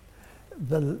deprivation.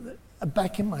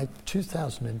 Back in my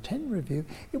 2010 review,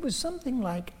 it was something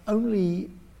like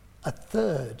only a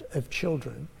third of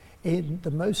children in the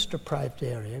most deprived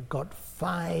area got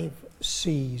 5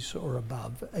 C's or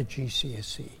above at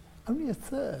GCSE. Only a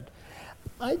third.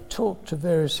 I talked to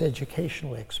various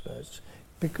educational experts.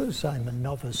 Because I'm a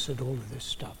novice at all of this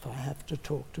stuff, I have to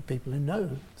talk to people who know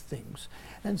things.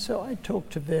 And so I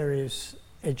talked to various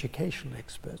educational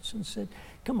experts and said,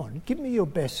 come on, give me your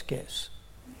best guess.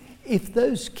 If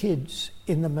those kids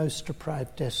in the most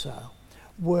deprived decile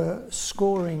were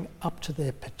scoring up to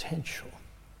their potential,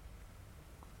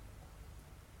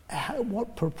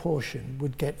 what proportion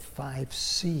would get 5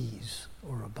 C's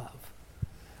or above?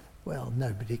 Well,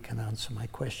 nobody can answer my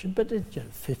question, but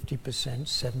 50%,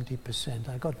 70%,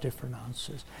 I got different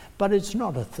answers. But it's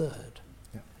not a third.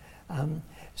 Yeah.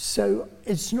 So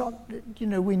it's not,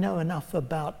 we know enough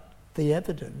about the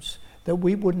evidence that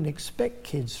we wouldn't expect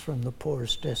kids from the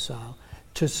poorest decile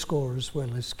to score as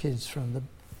well as kids from the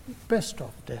best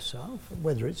off decile,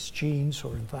 whether it's genes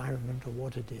or environment or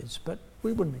what it is, but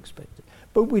we wouldn't expect it.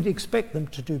 But we'd expect them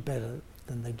to do better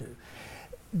than they do.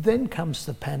 Then comes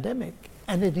the pandemic,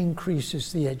 and it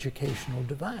increases the educational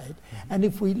divide. Mm-hmm. And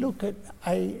if we look at,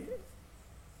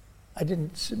 I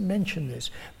didn't mention this,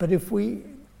 but if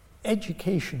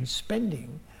education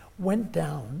spending went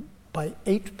down by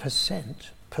 8%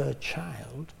 per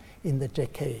child in the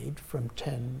decade from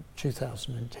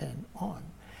 2010 on,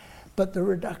 but the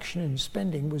reduction in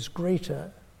spending was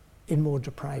greater in more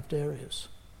deprived areas.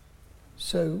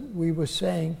 So we were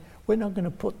saying, we're not going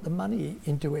to put the money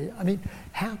into it. I mean,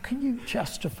 how can you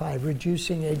justify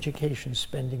reducing education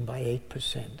spending by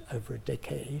 8% over a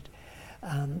decade?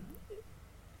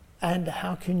 And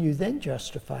how can you then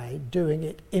justify doing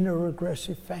it in a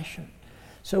regressive fashion?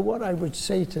 So what I would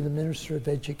say to the Minister of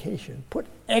Education, put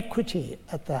equity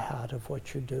at the heart of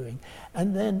what you're doing,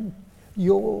 and then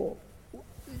you're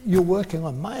working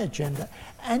on my agenda,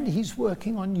 and he's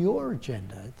working on your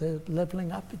agenda, the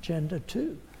levelling up agenda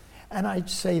too. And I'd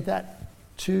say that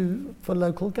for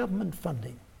local government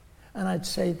funding. And I'd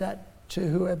say that to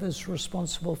whoever's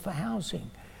responsible for housing.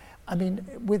 I mean,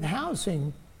 with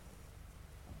housing,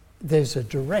 there's a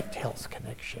direct health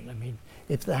connection. I mean,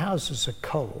 if the houses are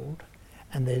cold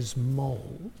and there's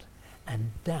mold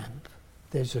and damp,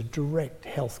 there's a direct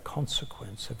health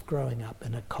consequence of growing up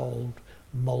in a cold,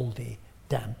 moldy,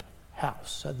 damp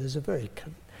house. So there's a very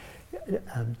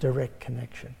direct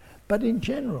connection. But in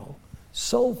general,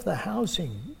 solve the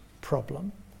housing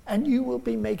problem and you will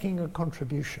be making a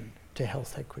contribution to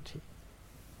health equity.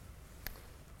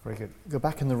 Very good. Go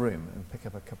back in the room and pick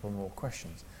up a couple more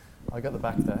questions. I got the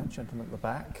back there, gentleman at the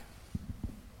back.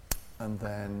 And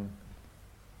then,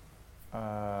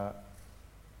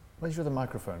 where's your other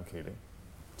microphone, Keely?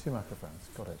 2 microphones,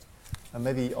 got it. And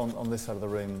maybe on this side of the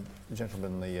room, the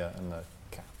gentleman in the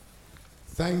cap.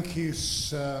 Thank you,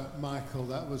 Sir Michael.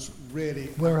 That was really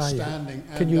Where outstanding.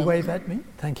 Are you? Can you wave at me?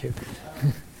 Thank you.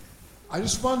 I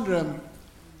just wonder,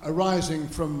 arising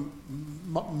from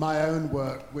my own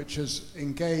work, which has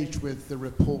engaged with the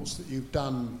reports that you've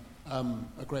done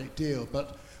a great deal,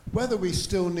 but whether we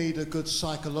still need a good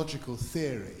psychological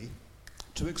theory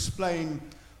to explain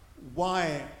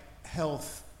why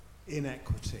health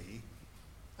inequity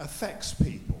affects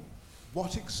people.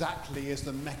 What exactly is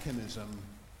the mechanism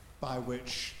by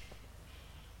which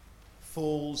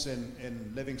falls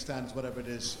in living standards, whatever it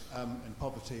is, in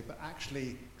poverty, but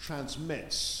actually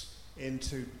transmits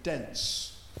into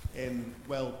dents in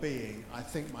well-being? I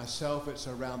think myself it's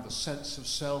around the sense of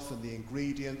self and the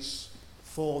ingredients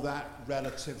for that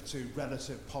relative to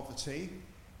relative poverty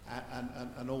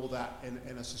and all that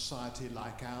in a society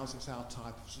like ours. It's our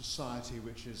type of society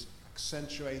which is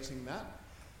accentuating that.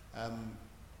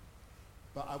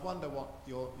 But I wonder what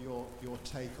your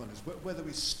take on is, whether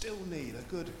we still need a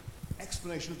good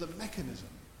explanation of the mechanism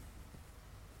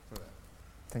for it.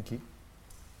 Thank you.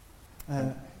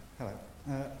 Hello.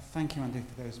 Thank you, Andy,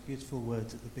 for those beautiful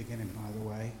words at the beginning, by the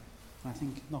way. And I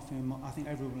think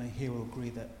everyone here will agree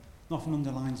that nothing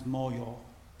underlines more your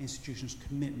institution's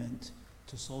commitment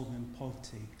to solving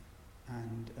poverty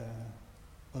and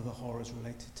other horrors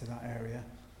related to that area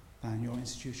than your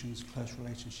institution's close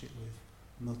relationship with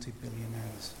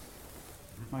multi-billionaires.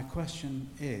 My question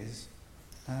is,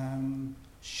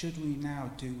 should we now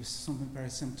do something very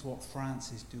similar to what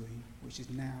France is doing, which is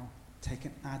now take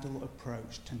an adult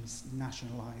approach to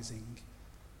nationalising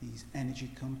these energy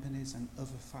companies and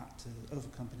other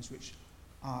companies which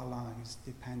our lives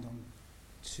depend on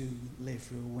to live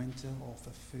through a winter or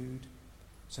for food?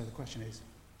 So the question is,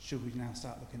 should we now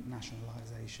start looking at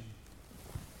nationalisation?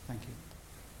 Thank you.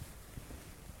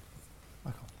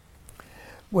 Michael.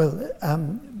 Well,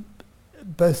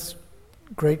 both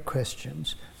great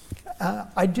questions.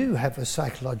 I do have a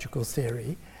psychological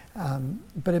theory,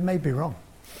 but it may be wrong.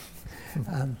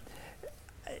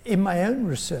 In my own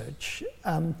research,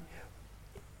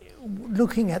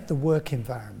 looking at the work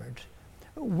environment,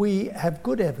 we have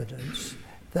good evidence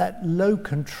that low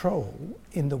control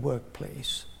in the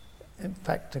workplace, in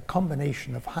fact, a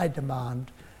combination of high demand,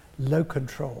 low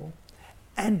control,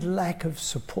 and lack of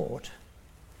support,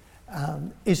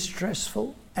 is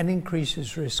stressful and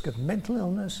increases risk of mental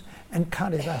illness and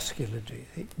cardiovascular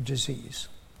disease.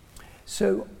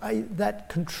 So that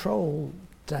control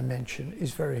dimension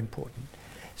is very important.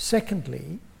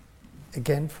 Secondly,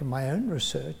 again from my own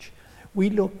research, we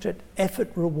looked at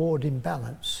effort-reward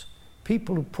imbalance.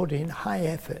 People who put in high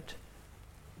effort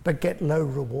but get low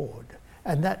reward.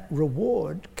 And that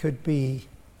reward could be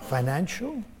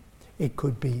financial, it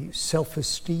could be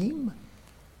self-esteem,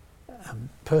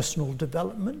 personal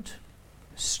development,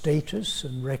 status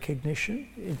and recognition.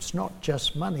 It's not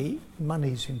just money,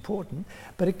 money's important,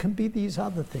 but it can be these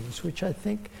other things which I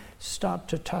think start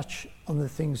to touch on the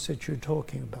things that you're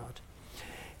talking about.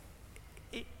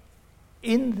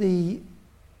 In the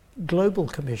Global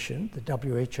Commission, the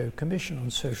WHO Commission on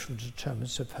Social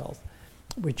Determinants of Health,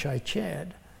 which I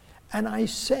chaired, and I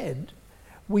said,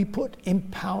 we put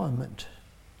empowerment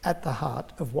at the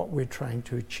heart of what we're trying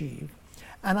to achieve.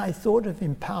 And I thought of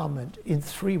empowerment in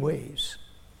 3 ways.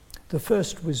 The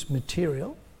first was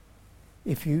material.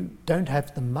 If you don't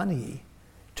have the money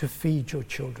to feed your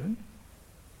children,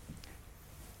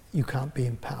 you can't be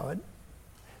empowered.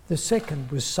 The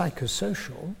second was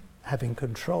psychosocial, having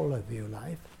control over your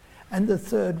life. And the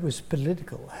third was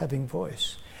political, having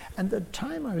voice. And at the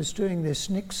time I was doing this,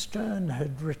 Nick Stern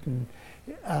had written,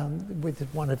 with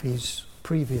one of his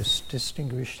previous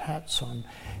distinguished hats on,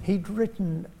 he'd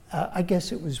written, I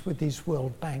guess it was with his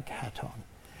World Bank hat on,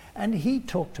 and he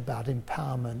talked about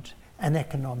empowerment and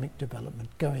economic development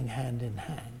going hand in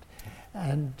hand.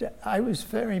 And I was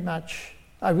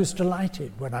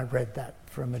delighted when I read that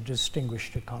from a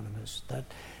distinguished economist, that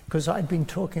because I'd been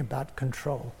talking about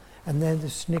control, and then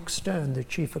this Nick Stern, the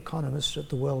chief economist at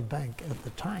the World Bank at the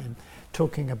time,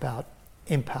 talking about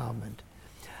empowerment.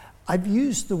 I've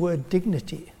used the word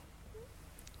dignity.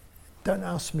 Don't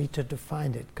ask me to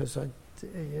define it, because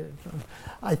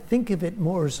I think of it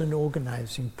more as an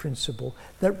organizing principle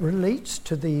that relates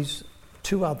to these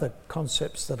 2 other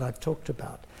concepts that I've talked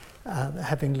about,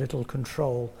 having little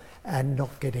control and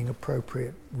not getting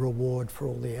appropriate reward for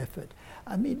all the effort.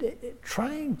 I mean,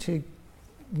 trying to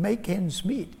make ends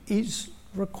meet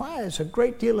requires a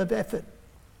great deal of effort.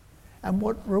 And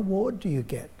what reward do you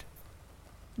get?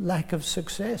 Lack of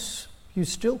success. You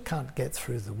still can't get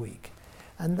through the week.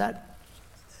 And that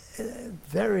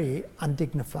very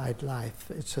undignified life,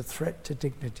 it's a threat to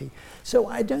dignity. So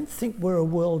I don't think we're a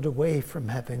world away from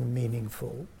having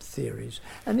meaningful theories.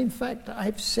 And in fact,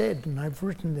 I've said, and I've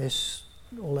written this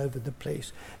all over the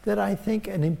place, that I think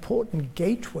an important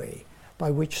gateway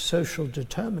by which social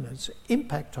determinants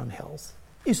impact on health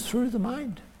is through the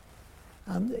mind.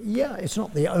 Yeah, it's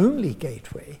not the only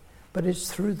gateway, but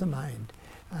it's through the mind.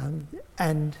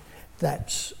 And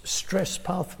that's stress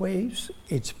pathways,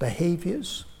 it's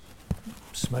behaviors,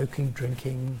 smoking,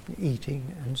 drinking,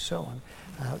 eating, and so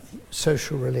on.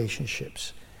 Social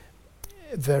relationships,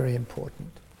 very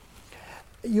important.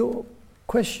 Your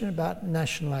question about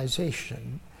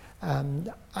nationalization,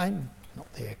 I'm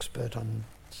not the expert on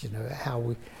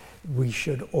how we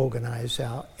should organize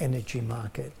our energy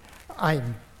market.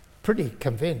 I'm pretty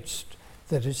convinced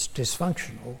that it's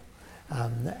dysfunctional,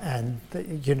 and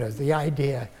the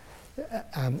idea,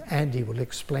 Andy will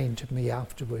explain to me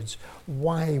afterwards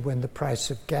why when the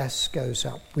price of gas goes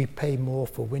up we pay more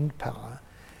for wind power,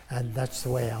 and that's the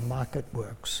way our market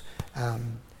works.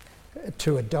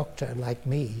 To a doctor like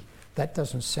me, that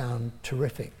doesn't sound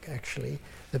terrific, actually,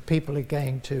 that people are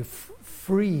going to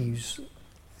freeze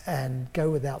and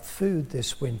go without food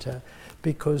this winter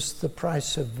because the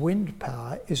price of wind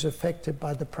power is affected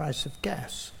by the price of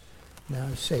gas. Now,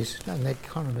 an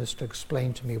economist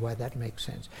explained to me why that makes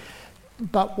sense.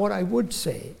 But what I would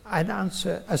say, I'd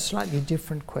answer a slightly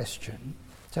different question.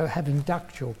 So having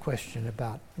ducked your question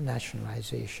about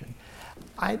nationalization,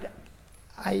 I'd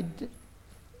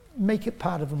make it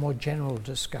part of a more general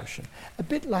discussion. A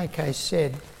bit like I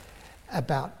said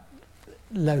about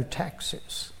low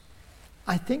taxes.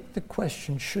 I think the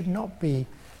question should not be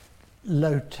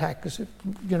low tax,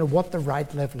 what the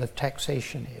right level of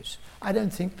taxation is. I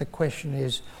don't think the question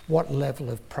is what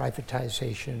level of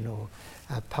privatization or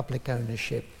public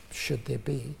ownership should there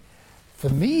be. For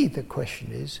me, the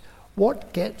question is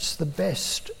what gets the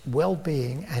best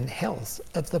well-being and health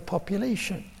of the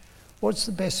population? What's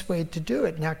the best way to do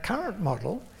it? Now, current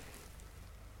model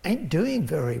ain't doing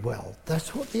very well.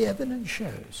 That's what the evidence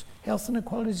shows. Health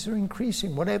inequalities are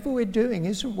increasing. Whatever we're doing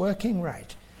isn't working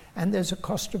right. And there's a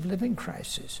cost of living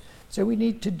crisis. So we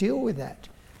need to deal with that.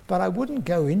 But I wouldn't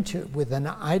go into it with an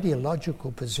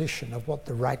ideological position of what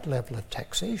the right level of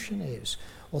taxation is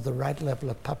or the right level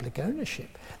of public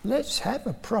ownership. Let's have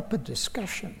a proper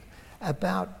discussion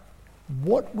about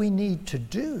what we need to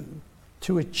do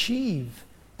to achieve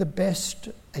the best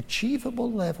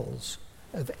achievable levels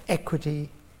of equity,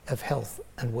 of health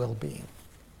and well-being.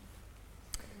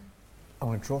 I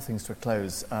want to draw things to a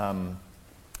close in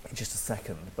just a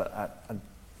second, but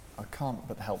I can't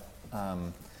but help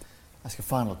ask a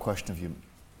final question of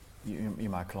you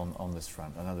Michael, on this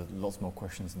front. I know there's lots more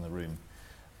questions in the room.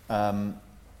 And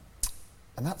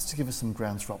that's to give us some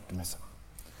grounds for optimism.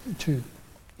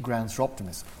 Grounds for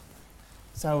optimism.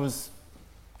 So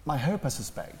my hope, I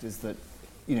suspect, is that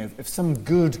if some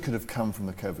good could have come from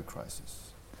the COVID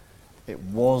crisis, it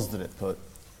was that it put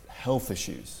health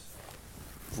issues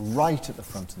right at the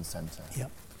front and centre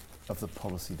of the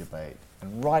policy debate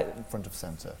and right in front of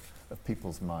centre of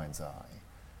people's mind's eye,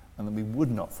 and that we would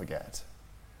not forget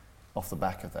off the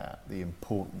back of that, the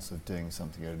importance of doing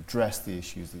something to address the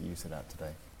issues that you set out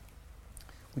today.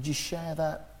 Would you share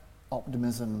that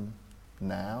optimism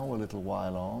now, a little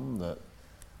while on, that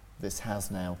this has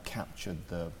now captured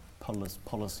the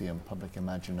policy and public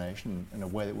imagination in a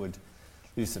way that would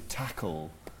at least tackle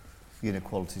the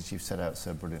inequalities you've set out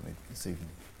so brilliantly this evening?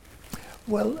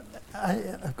 Well,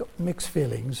 I've got mixed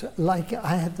feelings. Like,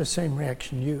 I had the same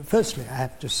reaction you. Firstly, I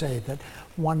have to say that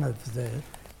one of the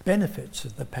benefits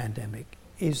of the pandemic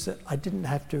is that I didn't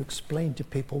have to explain to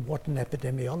people what an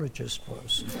epidemiologist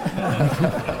was.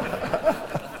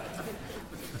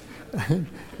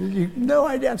 No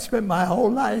idea, I've spent my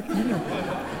whole life, you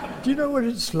know. Do you know what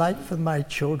it's like for my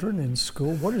children in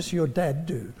school? What does your dad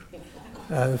do?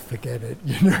 Oh, forget it,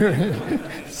 you know.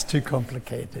 It's too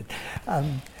complicated.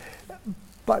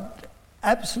 But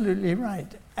absolutely right.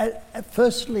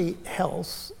 Firstly,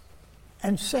 health,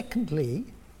 and secondly,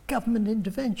 government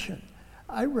intervention.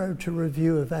 I wrote a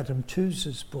review of Adam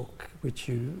Tooze's book, which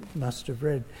you must have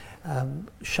read,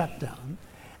 Shutdown.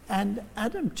 And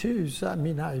Adam Tooze, I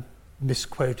mean, I'm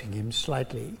misquoting him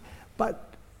slightly,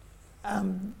 but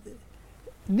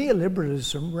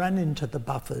neoliberalism ran into the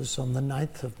buffers on the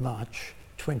 9th of March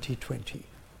 2020.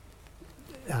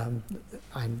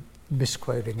 I'm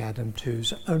misquoting Adam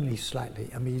Tooze only slightly.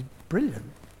 I mean,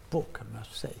 brilliant book, I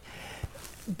must say.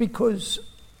 Because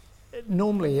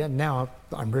normally, and now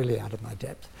I'm really out of my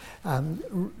depth,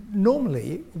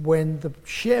 normally when the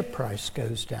share price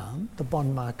goes down, the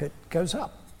bond market goes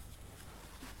up.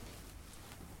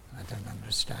 I don't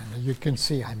understand. You can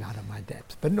see I'm out of my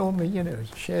depth. But normally, you know,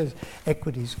 shares,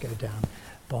 equities go down,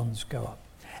 bonds go up.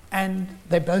 And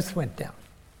they both went down.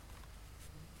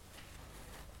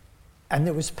 And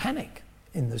there was panic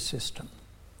in the system.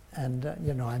 And,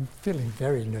 you know, I'm feeling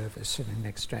very nervous sitting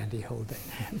next to Andy Haldane,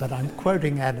 but I'm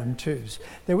quoting Adam Tooze.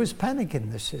 There was panic in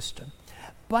the system.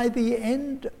 By the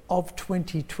end of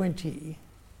 2020,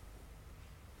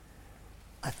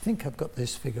 I think I've got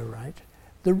this figure right,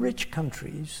 the rich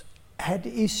countries had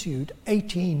issued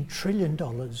 $18 trillion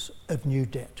of new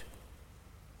debt.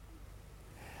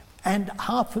 And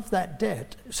half of that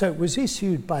debt, so it was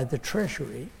issued by the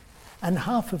Treasury, and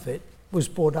half of it was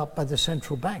bought up by the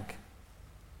central bank.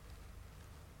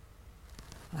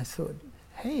 I thought,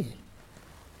 hey,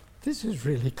 this is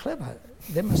really clever.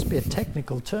 There must be a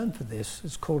technical term for this.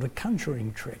 It's called a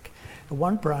conjuring trick.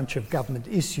 One branch of government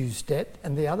issues debt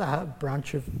and the other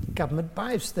branch of government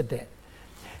buys the debt.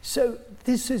 So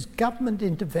this is government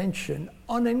intervention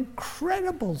on an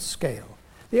incredible scale.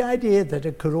 The idea that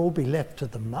it could all be left to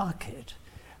the market,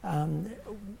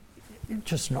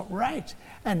 just not right.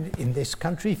 And in this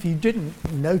country, if you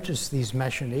didn't notice these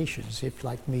machinations, if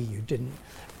like me, you didn't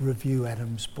review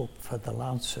Adam's book for The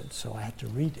Lancet, so I had to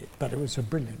read it, but it was a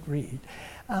brilliant read.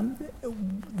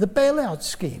 The bailout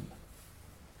scheme.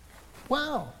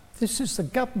 Wow, this is the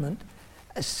government,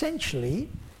 essentially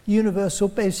universal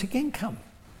basic income,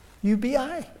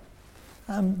 UBI,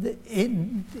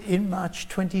 in March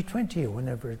 2020 or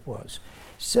whenever it was.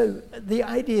 So the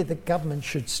idea that government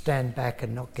should stand back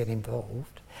and not get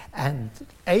involved, and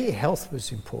A, health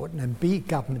was important, and B,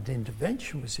 government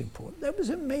intervention was important, that was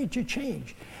a major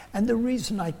change. And the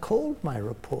reason I called my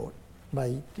report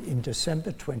in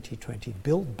December 2020,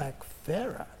 Build Back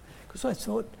Fairer, because I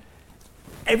thought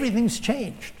everything's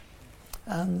changed.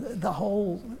 The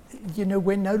whole, you know,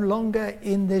 we're no longer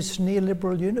in this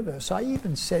neoliberal universe. I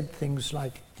even said things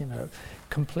like, you know,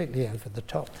 completely over the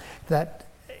top, that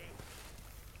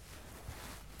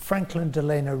Franklin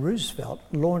Delano Roosevelt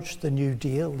launched the New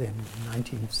Deal in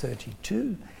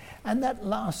 1932, and that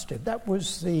lasted. That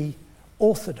was the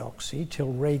orthodoxy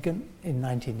till Reagan in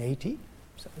 1980,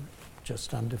 so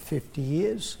just under 50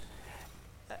 years.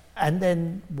 And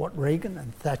then what Reagan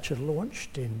and Thatcher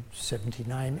launched in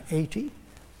 79, 80,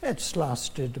 it's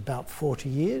lasted about 40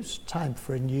 years, time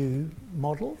for a new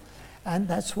model, and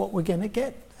that's what we're going to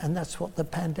get, and that's what the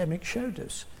pandemic showed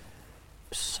us.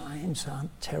 Signs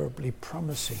aren't terribly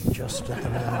promising just at the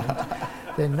moment.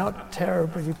 They're not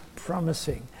terribly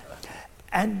promising.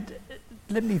 And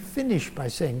let me finish by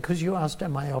saying, because you asked,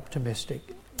 am I optimistic?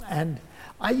 And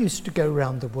I used to go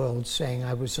around the world saying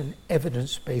I was an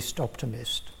evidence-based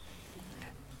optimist.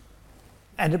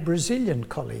 And a Brazilian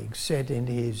colleague said in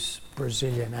his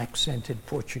Brazilian accented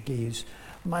Portuguese,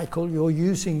 Michael, you're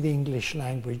using the English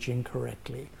language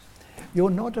incorrectly. You're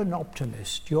not an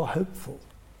optimist, you're hopeful.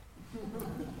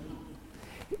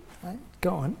 Right? Go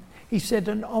on. He said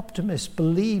an optimist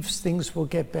believes things will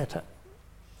get better.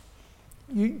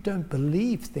 You don't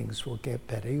believe things will get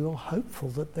better, you're hopeful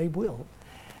that they will.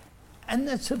 And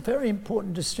that's a very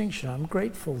important distinction. I'm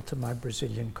grateful to my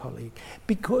Brazilian colleague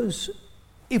because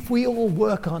if we all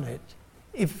work on it,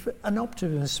 if an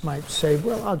optimist might say,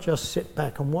 well, I'll just sit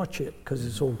back and watch it because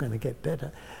it's all going to get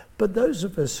better. But those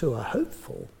of us who are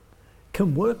hopeful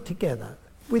can work together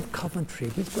with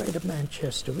Coventry, with Greater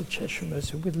Manchester, with Cheshire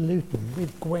Mercer, with Luton,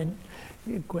 with Gwent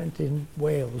in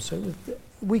Wales.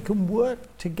 We can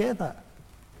work together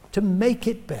to make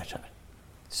it better.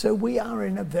 So we are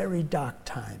in a very dark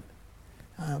time.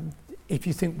 If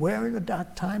you think we're in a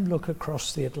dark time, look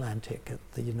across the Atlantic at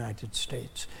the United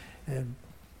States.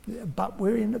 But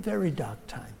we're in a very dark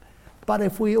time. But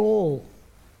if we all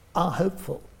are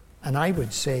hopeful, and I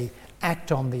would say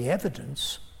act on the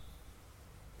evidence,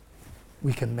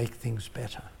 we can make things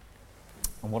better.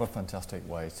 And what a fantastic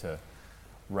way to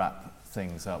wrap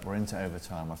things up. We're into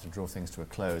overtime. I have to draw things to a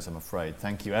close, I'm afraid.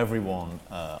 Thank you everyone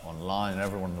online and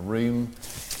everyone in the room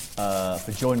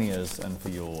for joining us and for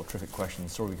your terrific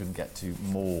questions. Sorry we couldn't get to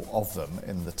more of them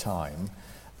in the time.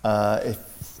 If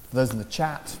for those in the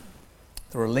chat,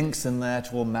 there are links in there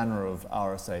to all manner of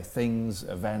RSA things,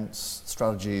 events,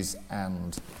 strategies,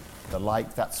 and the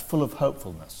like. That's full of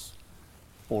hopefulness,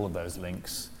 all of those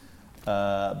links,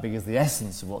 because the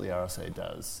essence of what the RSA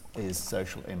does is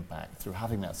social impact through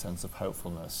having that sense of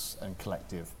hopefulness and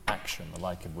collective action, the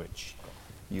like of which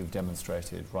you've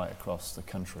demonstrated right across the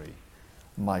country,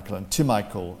 Michael. And to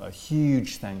Michael, a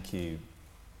huge thank you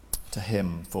to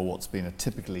him for what's been a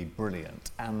typically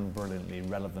brilliant and brilliantly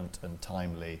relevant and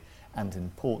timely and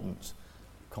important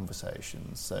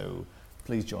conversation. So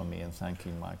please join me in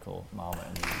thanking Michael Marmot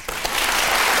and the usual.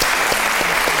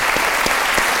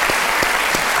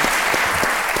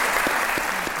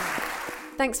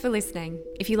 Thanks for listening.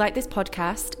 If you like this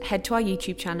podcast, head to our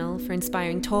YouTube channel for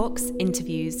inspiring talks,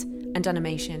 interviews, and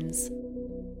animations.